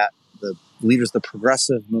standards that the leaders of the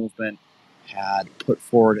progressive movement had put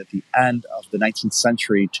forward at the end of the 19th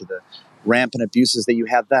century, to the rampant abuses that you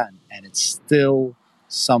had then. And it's still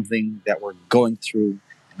something that we're going through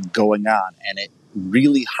and going on. And it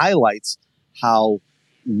really highlights how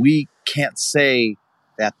we can't say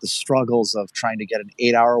that the struggles of trying to get an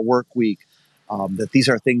 8-hour work week, that these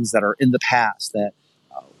are things that are in the past, that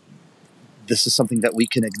this is something that we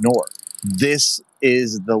can ignore. This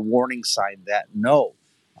is the warning sign that no,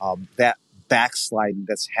 that backsliding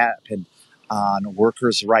that's happened on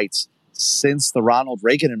workers' rights since the Ronald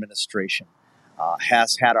Reagan administration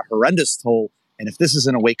has had a horrendous toll. And if this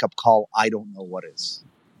isn't a wake-up call, I don't know what is.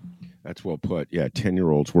 That's well put. Yeah,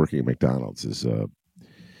 10-year-olds working at McDonald's is in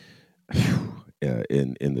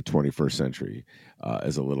the 21st century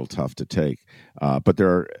is a little tough to take. But there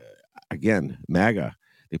are, again, MAGA,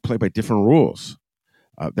 they play by different rules.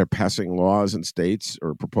 They're passing laws in states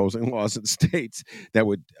or proposing laws in states that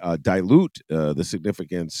would dilute the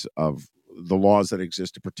significance of the laws that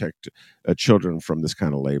exist to protect children from this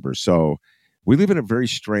kind of labor. So we live in a very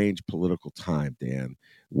strange political time, Dan,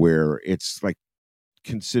 where it's like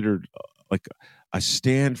considered like a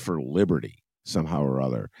stand for liberty somehow or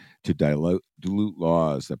other to dilute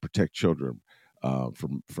laws that protect children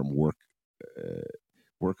from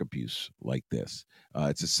work abuse like this.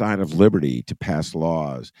 It's a sign of liberty to pass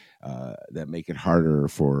laws that make it harder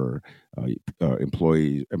for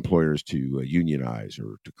employers to unionize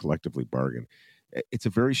or to collectively bargain. It's a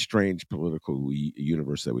very strange political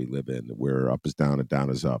universe that we live in, where up is down and down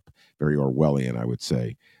is up. Very Orwellian, I would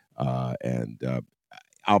say. And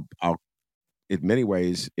I'll in many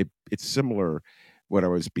ways, it's similar. What I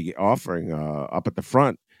was offering up at the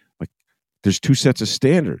front, like there's two sets of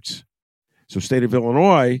standards. So state of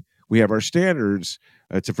Illinois, we have our standards.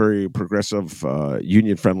 It's a very progressive,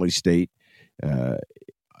 union-friendly state.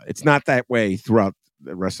 It's not that way throughout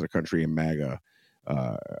the rest of the country in MAGA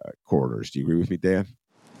corridors. Do you agree with me, Dan?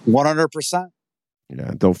 100%. Yeah,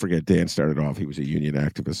 and don't forget, Dan started off, he was a union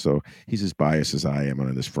activist, so he's as biased as I am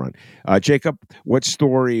on this front. Jacob, what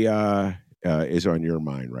story is on your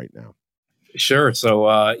mind right now? Sure. So,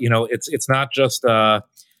 it's not just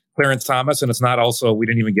Clarence Thomas, and it's not also, we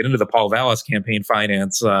didn't even get into the Paul Vallis campaign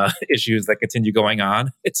finance issues that continue going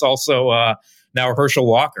on. It's also now Herschel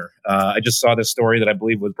Walker. I just saw this story that I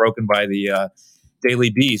believe was broken by the Daily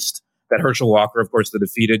Beast, that Herschel Walker, of course, the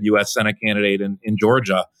defeated U.S. Senate candidate in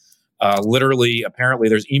Georgia, literally, apparently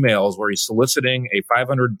there's emails where he's soliciting a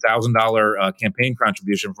 $500,000 campaign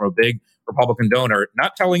contribution from a big Republican donor,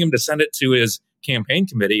 not telling him to send it to his campaign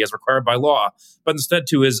committee as required by law, but instead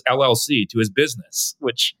to his LLC, to his business,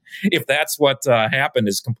 which, if that's what happened,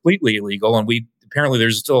 is completely illegal. And apparently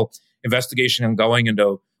there's still investigation ongoing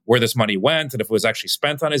into where this money went and if it was actually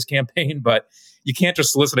spent on his campaign. But you can't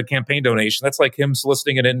just solicit a campaign donation. That's like him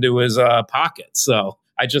soliciting it into his pocket. So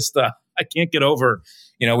I can't get over,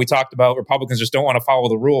 we talked about Republicans just don't want to follow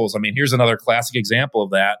the rules. I mean, here's another classic example of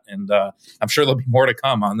that. And I'm sure there'll be more to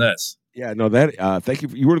come on this. Yeah, no, thank you.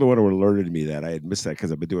 You were the one who alerted me that. I had missed that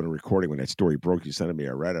because I've been doing a recording when that story broke. You sent it me,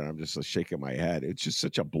 I read it. I'm just shaking my head. It's just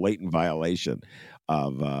such a blatant violation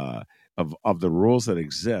of the rules that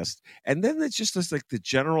exist. And then it's just this, like, the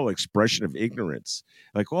general expression of ignorance.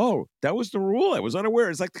 Like, oh, that was the rule. I was unaware.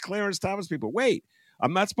 It's like the Clarence Thomas people. Wait,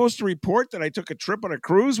 I'm not supposed to report that I took a trip on a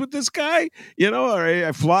cruise with this guy? Or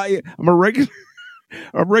I fly. I'm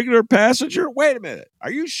a regular passenger. Wait a minute. Are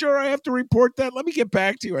you sure I have to report that? Let me get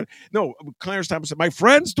back to you. No, Clarence Thomas said, my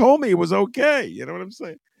friends told me it was okay. You know what I'm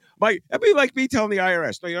saying? That'd be like me telling the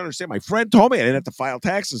IRS. No, you don't understand. My friend told me I didn't have to file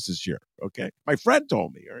taxes this year. Okay. My friend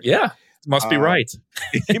told me. Right? Yeah. Must be right.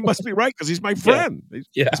 He must be right because he's my friend.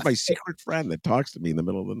 Yeah. He's my secret friend that talks to me in the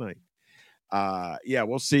middle of the night.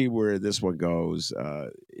 We'll see where this one goes.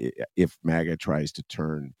 If MAGA tries to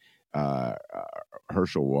turn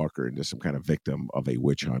Herschel Walker into some kind of victim of a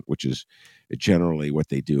witch hunt, which is generally what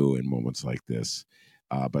they do in moments like this.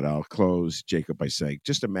 But I'll close, Jacob, by saying,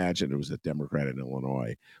 just imagine it was a Democrat in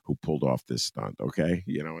Illinois who pulled off this stunt, okay?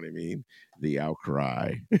 You know what I mean? The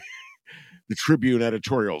outcry. The Tribune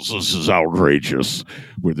editorials, this is outrageous,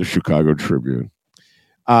 with the Chicago Tribune.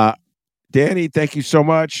 Danny, thank you so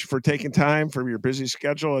much for taking time from your busy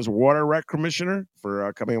schedule as water rec commissioner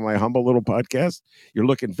for coming on my humble little podcast. You're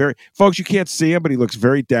looking folks, you can't see him, but he looks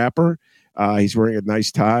very dapper. He's wearing a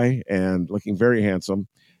nice tie and looking very handsome.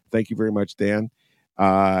 Thank you very much, Dan.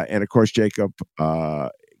 And of course, Jacob,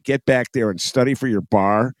 get back there and study for your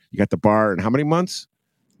bar. You got the bar in how many months?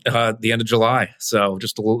 The end of July. So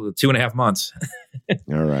just 2.5 months.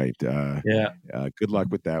 All right. Yeah. Good luck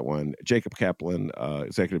with that one. Jacob Kaplan,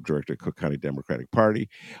 Executive Director, Cook County Democratic Party.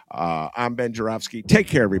 I'm Ben Jarofsky. Take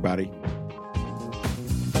care, everybody.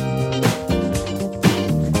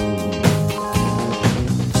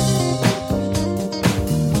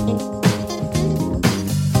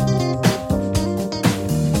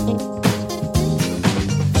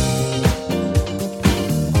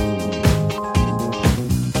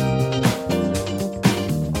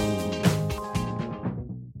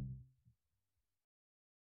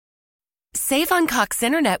 Save on Cox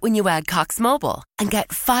Internet when you add Cox Mobile and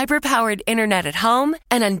get fiber-powered internet at home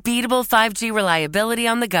and unbeatable 5G reliability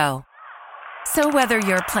on the go. So whether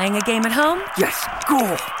you're playing a game at home, yes,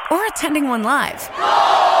 goal, or attending one live,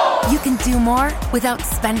 you can do more without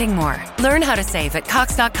spending more. Learn how to save at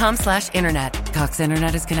cox.com/internet. Cox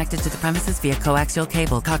Internet is connected to the premises via coaxial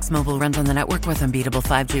cable. Cox Mobile runs on the network with unbeatable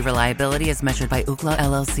 5G reliability as measured by Ookla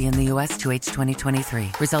LLC in the U.S. to H 2023.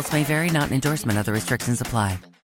 Results may vary, not an endorsement. Other restrictions apply.